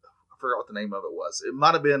forgot what the name of it was. It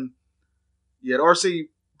might have been, you had RC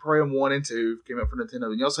Pro-Am 1 and 2 came out for Nintendo,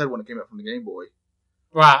 and you also had one that came out from the Game Boy.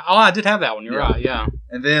 Right. Oh, I did have that one. You're Yeah. right. Yeah.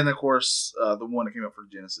 And then, of course, the one that came out for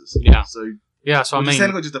Genesis. Yeah. So, Yeah. So I which is mean,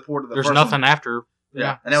 technically just a port of the there's first nothing one. after.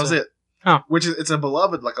 Yeah. And that was it. Huh. Which is, it's a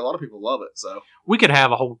beloved, like a lot of people love it, so. We could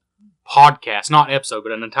have a whole podcast, not episode,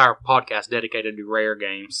 but an entire podcast dedicated to Rare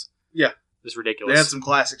games. Yeah. It's They ridiculous. had some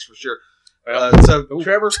classics for sure. Well, ooh.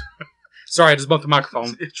 Trevor, Sorry, I just bumped the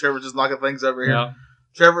microphone. Trevor just knocking things over here. Yeah.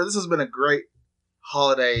 Trevor, this has been a great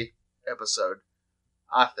holiday episode,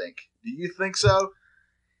 I think. Do you think so?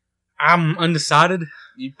 I'm undecided.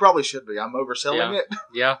 You probably should be. I'm overselling it.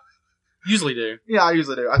 Yeah. Usually do. Yeah, I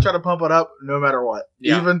usually do. I try to pump it up no matter what.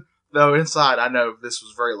 Yeah. Even though inside I know this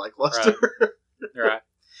was very lackluster. Right.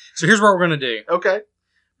 So here's what we're going to do. Okay.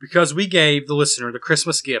 Because we gave the listener the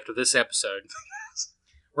Christmas gift of this episode,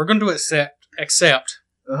 we're going to accept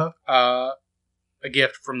Uh-huh. a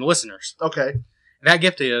gift from the listeners. Okay. That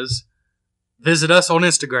gift is visit us on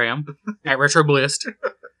Instagram at RetroBlist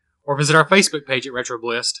or visit our Facebook page at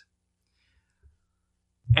RetroBlist.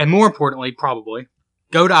 And more importantly, probably,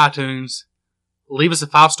 go to iTunes, leave us a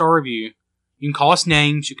 5-star review. You can call us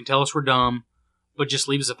names, you can tell us we're dumb, but just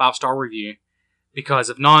leave us a 5-star review. Because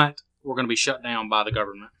if not, we're going to be shut down by the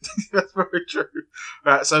government. That's very true.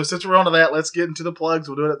 All right, so since we're on to that, let's get into the plugs.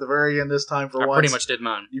 We'll do it at the very end this time for I once. pretty much did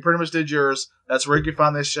mine. You pretty much did yours. That's where you can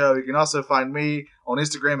find this show. You can also find me on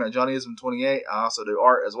Instagram at JohnnyIsm28. I also do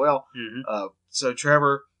art as well. Mm-hmm. So,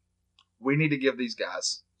 Trevor, we need to give these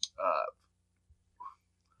guys...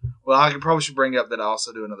 well, I probably should bring up that I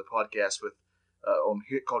also do another podcast with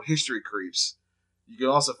called History Creeps. You can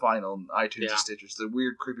also find on iTunes and Stitcher. It's the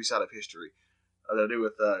weird, creepy side of history that I do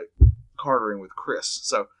with Carter and with Chris.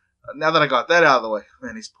 So now that I got that out of the way,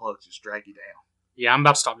 man, these plugs just drag you down. Yeah, I'm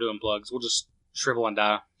about to stop doing plugs. We'll just shrivel and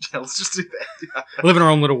die. Yeah, let's just do that. Live in our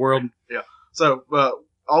own little world. So,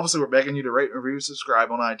 obviously, we're begging you to rate, review,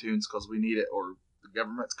 subscribe on iTunes because we need it, or the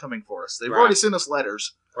government's coming for us. They've Right. already sent us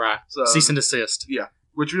letters. Right. So, Cease and desist.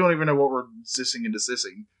 which we don't even know what we're desisting and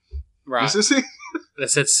desisting. Right. Desisting? That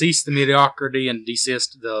said, cease the mediocrity and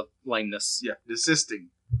desist the lameness. Yeah, desisting.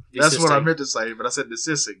 That's what I Desisting. meant to say, but I said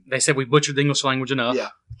desisting. They said we butchered the English language enough. Yeah.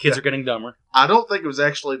 Kids are getting dumber. I don't think it was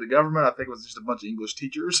actually the government. I think it was just a bunch of English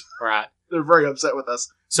teachers. Right. They're very upset with us.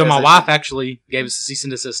 So Yes, my they wife actually gave us a cease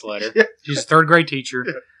and desist letter. Yeah. She's a third grade teacher.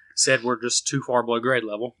 Yeah. Said we're just too far below grade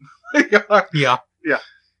level. Her Yeah.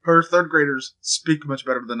 third graders speak much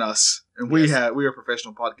better than us, and we are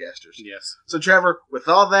professional podcasters. Yes. So, Trevor, with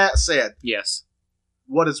all that said, Yes.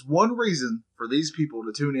 what is one reason for these people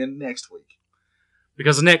to tune in next week?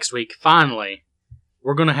 Because next week, finally,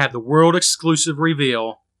 we're going to have the world exclusive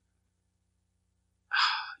reveal.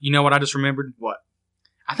 You know what I just remembered? What?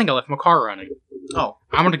 I think I left my car running. Oh,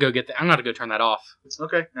 I'm going to go get that. I'm going to go turn that off.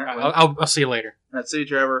 okay. All right, well, I'll see you later. that's it,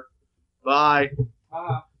 Trevor. Bye.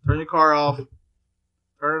 Turn your car off.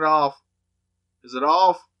 Turn it off. Is it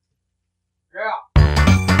off? Yeah.